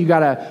not saying you got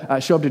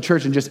to show up to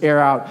church and just air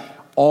out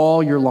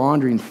all your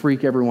laundry and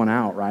freak everyone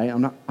out, right?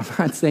 I'm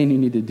not saying you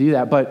need to do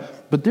that,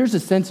 but there's a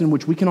sense in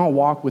which we can all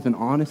walk with an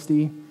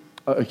honesty,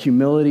 a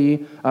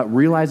humility,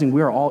 realizing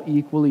we are all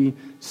equally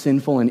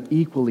sinful and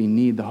equally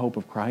need the hope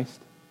of Christ.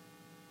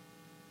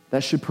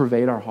 That should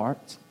pervade our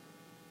hearts.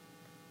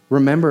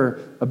 Remember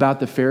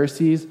about the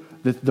Pharisees,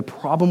 the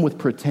problem with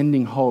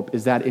pretending hope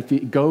is that if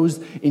it goes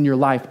in your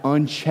life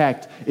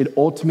unchecked, it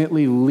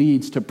ultimately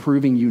leads to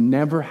proving you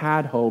never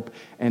had hope,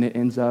 and it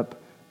ends up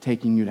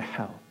taking you to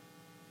hell.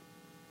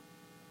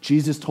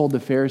 Jesus told the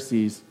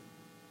Pharisees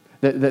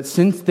that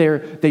since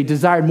they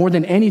desired more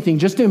than anything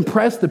just to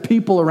impress the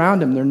people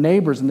around them, their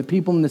neighbors and the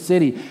people in the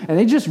city, and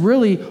they just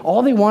really,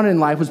 all they wanted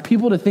in life was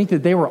people to think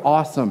that they were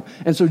awesome.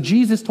 And so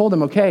Jesus told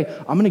them, okay,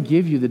 I'm going to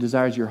give you the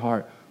desires of your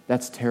heart.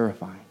 That's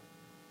terrifying.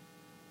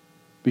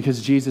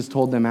 Because Jesus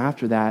told them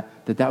after that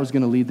was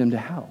going to lead them to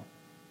hell.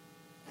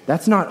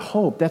 That's not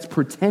hope. That's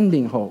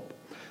pretending hope.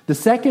 The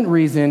second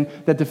reason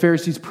that the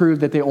Pharisees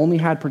proved that they only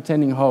had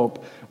pretending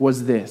hope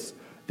was this.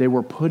 They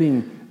were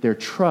putting their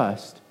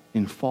trust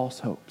in false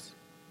hopes.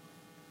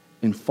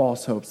 In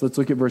false hopes. Let's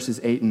look at verses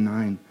 8 and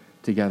 9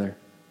 together.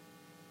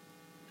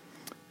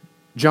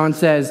 John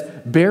says,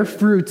 bear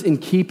fruits in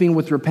keeping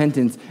with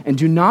repentance, and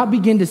do not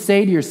begin to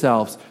say to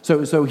yourselves.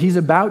 So he's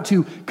about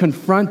to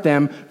confront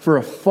them for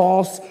a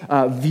false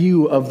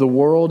view of the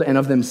world and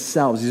of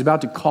themselves. He's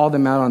about to call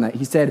them out on that.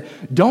 He said,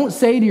 don't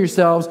say to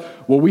yourselves,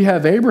 well, we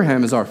have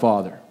Abraham as our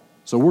father,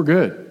 so we're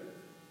good.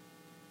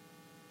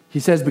 He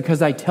says,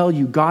 because I tell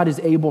you, God is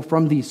able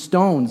from these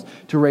stones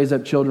to raise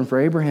up children for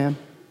Abraham.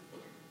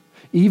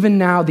 Even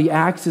now the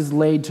axe is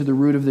laid to the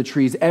root of the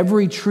trees.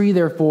 Every tree,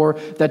 therefore,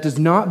 that does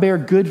not bear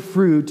good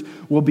fruit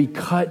will be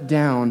cut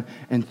down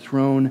and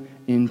thrown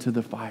into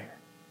the fire.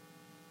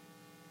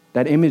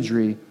 That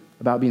imagery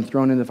about being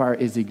thrown into the fire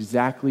is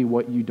exactly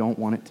what you don't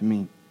want it to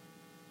mean.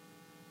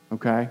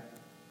 Okay?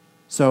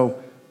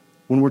 So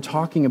when we're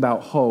talking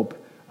about hope,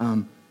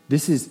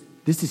 this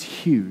is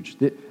huge.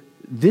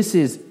 This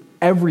is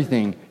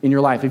everything in your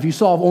life. If you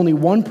solve only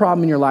one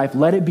problem in your life,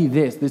 let it be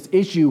this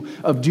issue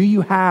of do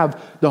you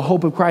have the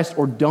hope of Christ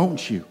or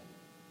don't you?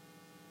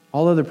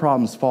 All other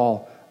problems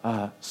fall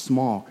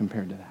small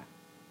compared to that.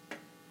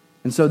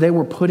 And so they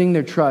were putting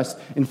their trust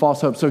in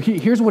false hope. So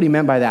here's what he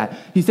meant by that.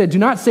 He said, do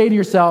not say to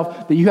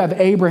yourself that you have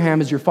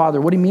Abraham as your father.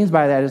 What he means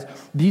by that is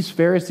these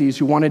Pharisees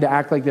who wanted to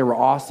act like they were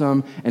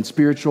awesome and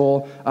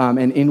spiritual,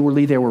 and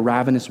inwardly they were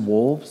ravenous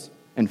wolves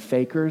and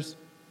fakers.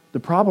 The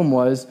problem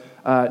was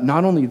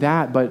not only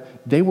that, but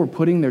they were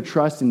putting their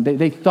trust in,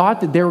 they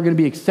thought that they were going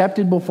to be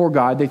accepted before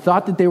God. They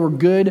thought that they were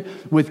good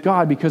with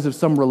God because of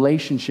some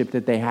relationship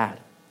that they had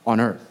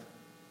on earth.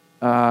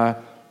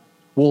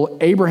 Well,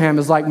 Abraham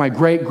is like my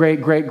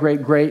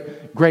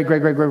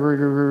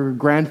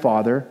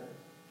great-great-great-great-great-great-great-great-great-grandfather.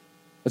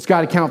 It's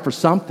got to count for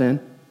something.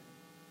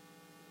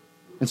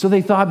 And so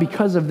they thought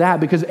because of that,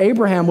 because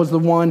Abraham was the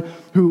one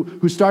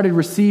who started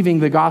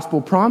receiving the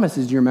gospel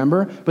promises, you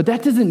remember? But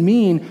that doesn't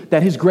mean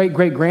that his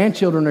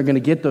great-great-grandchildren are going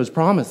to get those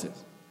promises.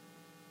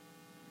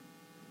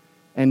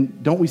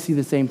 And don't we see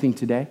the same thing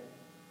today?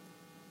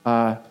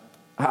 I've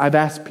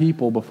asked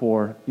people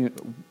before,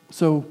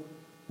 so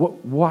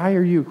why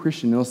are you a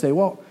Christian? And they'll say,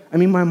 well, I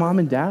mean, my mom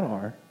and dad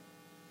are.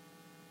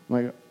 I'm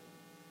like,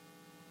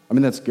 I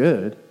mean, that's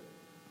good.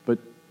 But,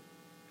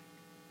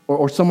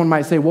 or someone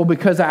might say, well,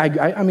 because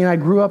I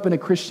grew up in a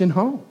Christian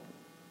home,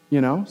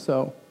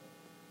 so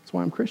that's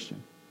why I'm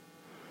Christian.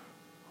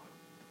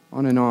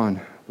 On and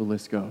on the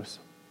list goes.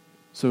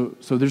 So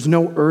there's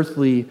no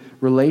earthly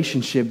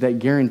relationship that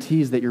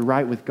guarantees that you're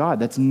right with God.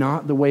 That's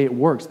not the way it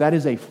works. That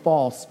is a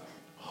false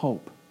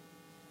hope.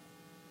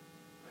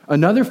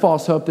 Another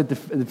false hope that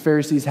the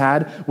Pharisees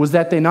had was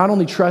that they not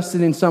only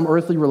trusted in some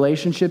earthly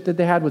relationship that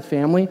they had with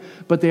family,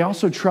 but they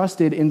also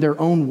trusted in their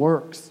own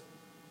works.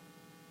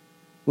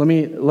 Let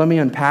me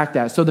unpack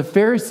that. So the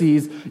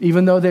Pharisees,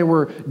 even though they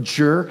were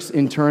jerks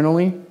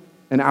internally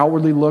and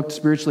outwardly looked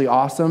spiritually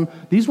awesome,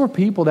 these were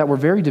people that were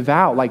very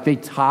devout. Like they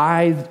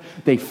tithed,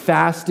 they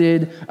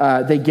fasted,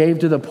 they gave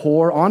to the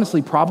poor.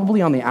 Honestly,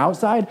 probably on the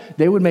outside,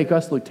 they would make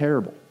us look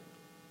terrible.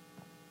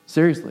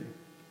 Seriously.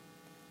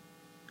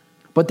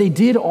 But they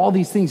did all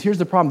these things. Here's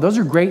the problem. Those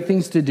are great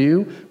things to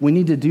do. We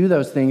need to do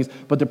those things.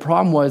 But the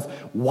problem was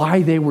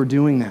why they were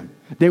doing them.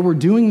 They were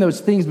doing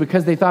those things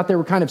because they thought they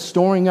were kind of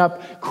storing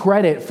up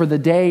credit for the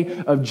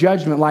day of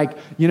judgment. Like,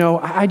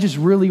 I just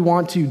really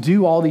want to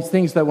do all these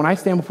things so that when I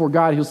stand before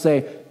God, he'll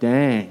say,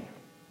 dang,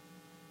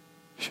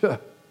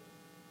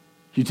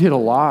 you did a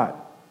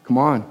lot. Come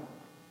on.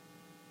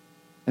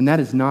 And that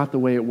is not the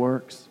way it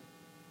works.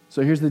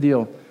 So here's the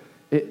deal.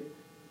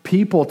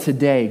 People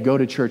today go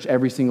to church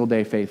every single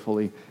day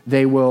faithfully.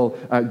 They will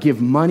give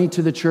money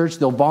to the church.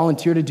 They'll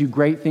volunteer to do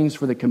great things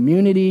for the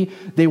community.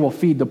 They will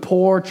feed the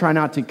poor, try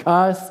not to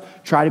cuss,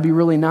 try to be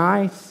really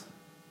nice,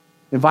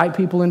 invite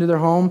people into their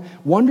home.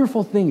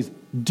 Wonderful things.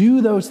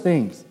 Do those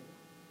things.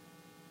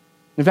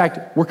 In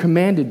fact, we're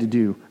commanded to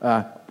do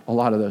a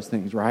lot of those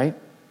things, right?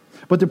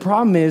 But the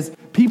problem is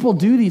people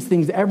do these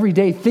things every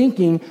day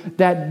thinking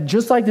that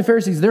just like the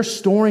Pharisees, they're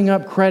storing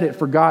up credit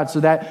for God so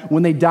that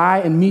when they die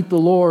and meet the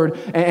Lord,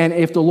 and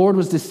if the Lord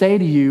was to say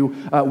to you,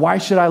 why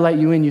should I let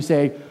you in? You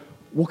say,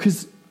 well,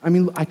 because,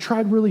 I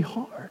tried really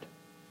hard.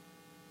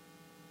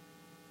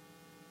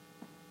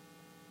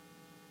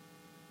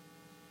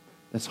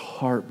 That's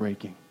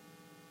heartbreaking.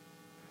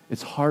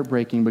 It's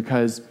heartbreaking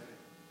because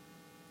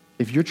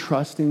if you're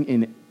trusting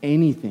in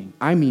anything,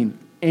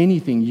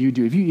 anything you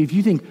do, if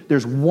you think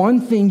there's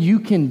one thing you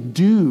can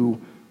do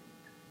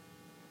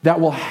that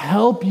will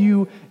help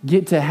you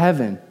get to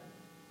heaven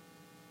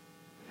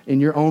in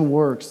your own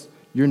works,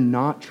 you're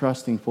not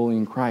trusting fully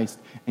in Christ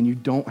and you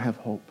don't have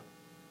hope.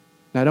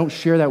 Now, I don't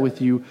share that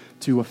with you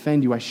to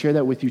offend you. I share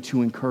that with you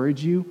to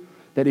encourage you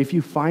that if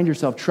you find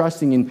yourself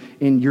trusting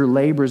in your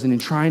labors and in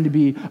trying to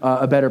be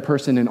a better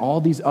person and all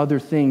these other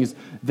things,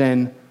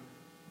 then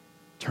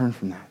turn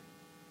from that.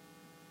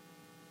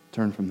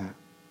 Turn from that.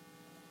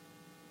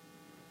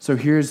 So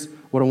here's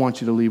what I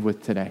want you to leave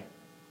with today.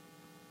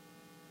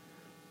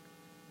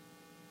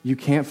 You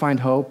can't find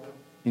hope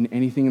in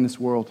anything in this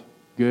world,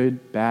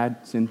 good,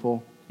 bad,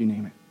 sinful, you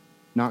name it.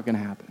 Not going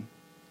to happen.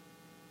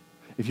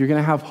 If you're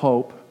going to have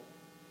hope,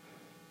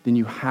 then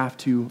you have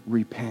to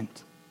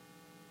repent.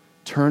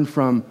 Turn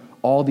from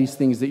all these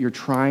things that you're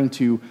trying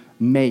to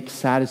make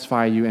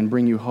satisfy you and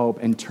bring you hope,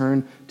 and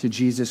turn to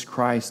Jesus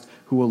Christ,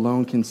 who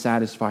alone can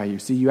satisfy you.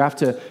 See, you have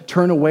to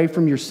turn away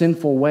from your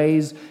sinful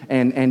ways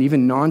and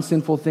even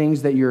non-sinful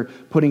things that you're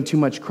putting too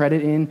much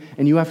credit in,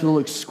 and you have to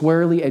look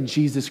squarely at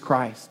Jesus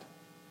Christ,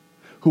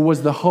 who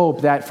was the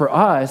hope that for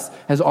us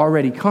has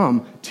already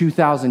come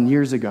 2,000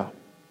 years ago.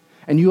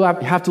 And you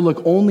have to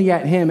look only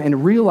at him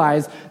and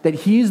realize that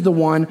he's the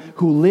one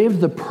who lived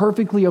the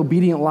perfectly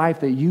obedient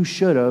life that you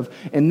should have,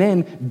 and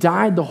then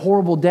died the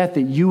horrible death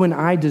that you and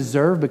I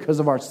deserve because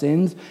of our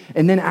sins.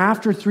 And then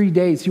after 3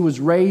 days, he was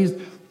raised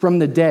from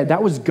the dead.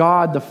 That was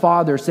God the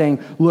Father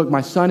saying, look,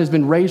 my son has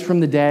been raised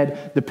from the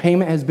dead. The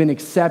payment has been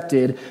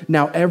accepted.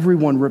 Now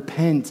everyone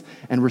repent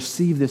and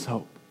receive this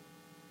hope.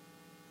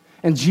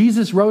 And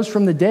Jesus rose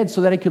from the dead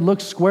so that he could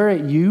look square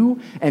at you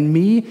and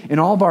me and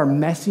all of our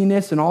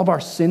messiness and all of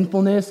our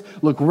sinfulness,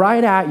 look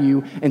right at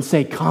you and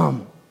say,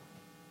 come.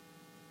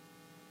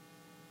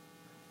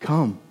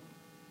 Come.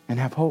 and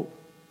have hope.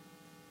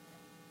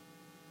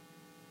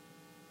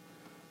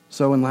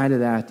 So in light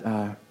of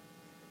that,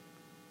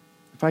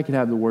 if I could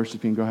have the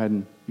worship team go ahead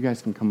and you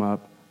guys can come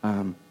up.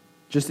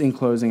 Just in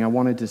closing, I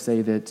wanted to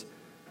say that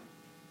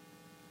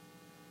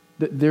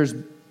there's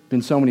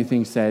been so many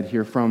things said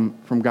here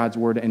from God's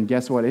word, and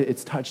guess what?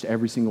 It's touched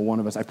every single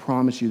one of us. I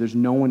promise you, there's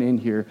no one in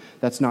here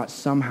that's not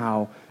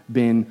somehow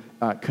been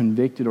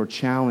convicted or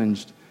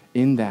challenged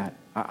in that.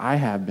 I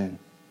have been.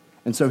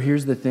 And so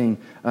here's the thing.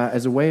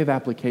 As a way of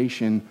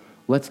application,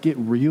 let's get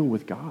real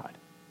with God.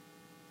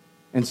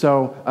 And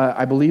so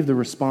I believe the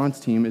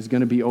response team is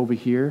going to be over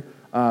here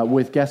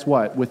with, guess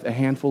what? With a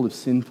handful of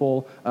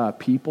sinful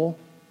people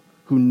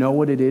who know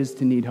what it is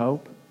to need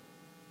hope.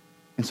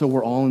 And so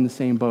we're all in the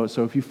same boat.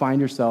 So if you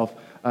find yourself,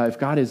 if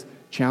God is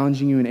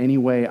challenging you in any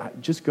way,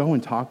 just go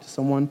and talk to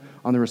someone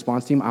on the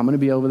response team. I'm going to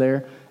be over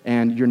there,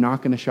 and you're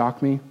not going to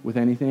shock me with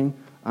anything.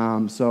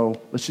 So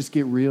let's just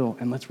get real,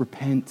 and let's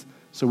repent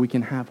so we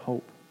can have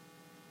hope.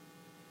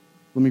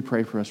 Let me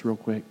pray for us real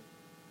quick.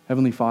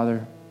 Heavenly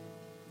Father,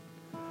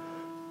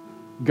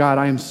 God,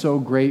 I am so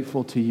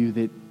grateful to you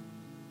that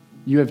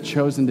you have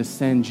chosen to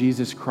send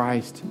Jesus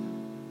Christ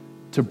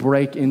to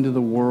break into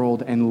the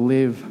world and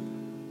live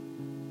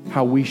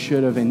how we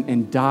should have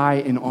and die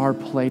in our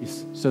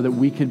place so that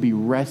we could be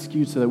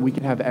rescued, so that we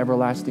could have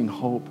everlasting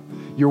hope.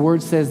 Your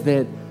word says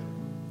that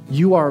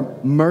you are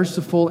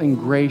merciful and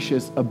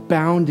gracious,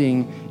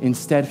 abounding in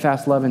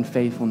steadfast love and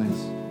faithfulness.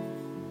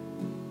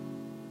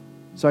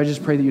 So I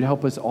just pray that you'd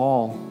help us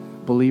all,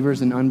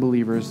 believers and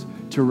unbelievers,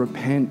 to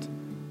repent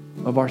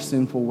of our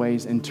sinful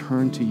ways and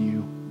turn to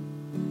you.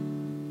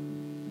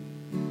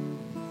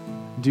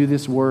 Do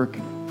this work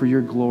for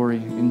your glory.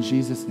 In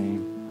Jesus'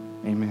 name,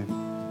 amen.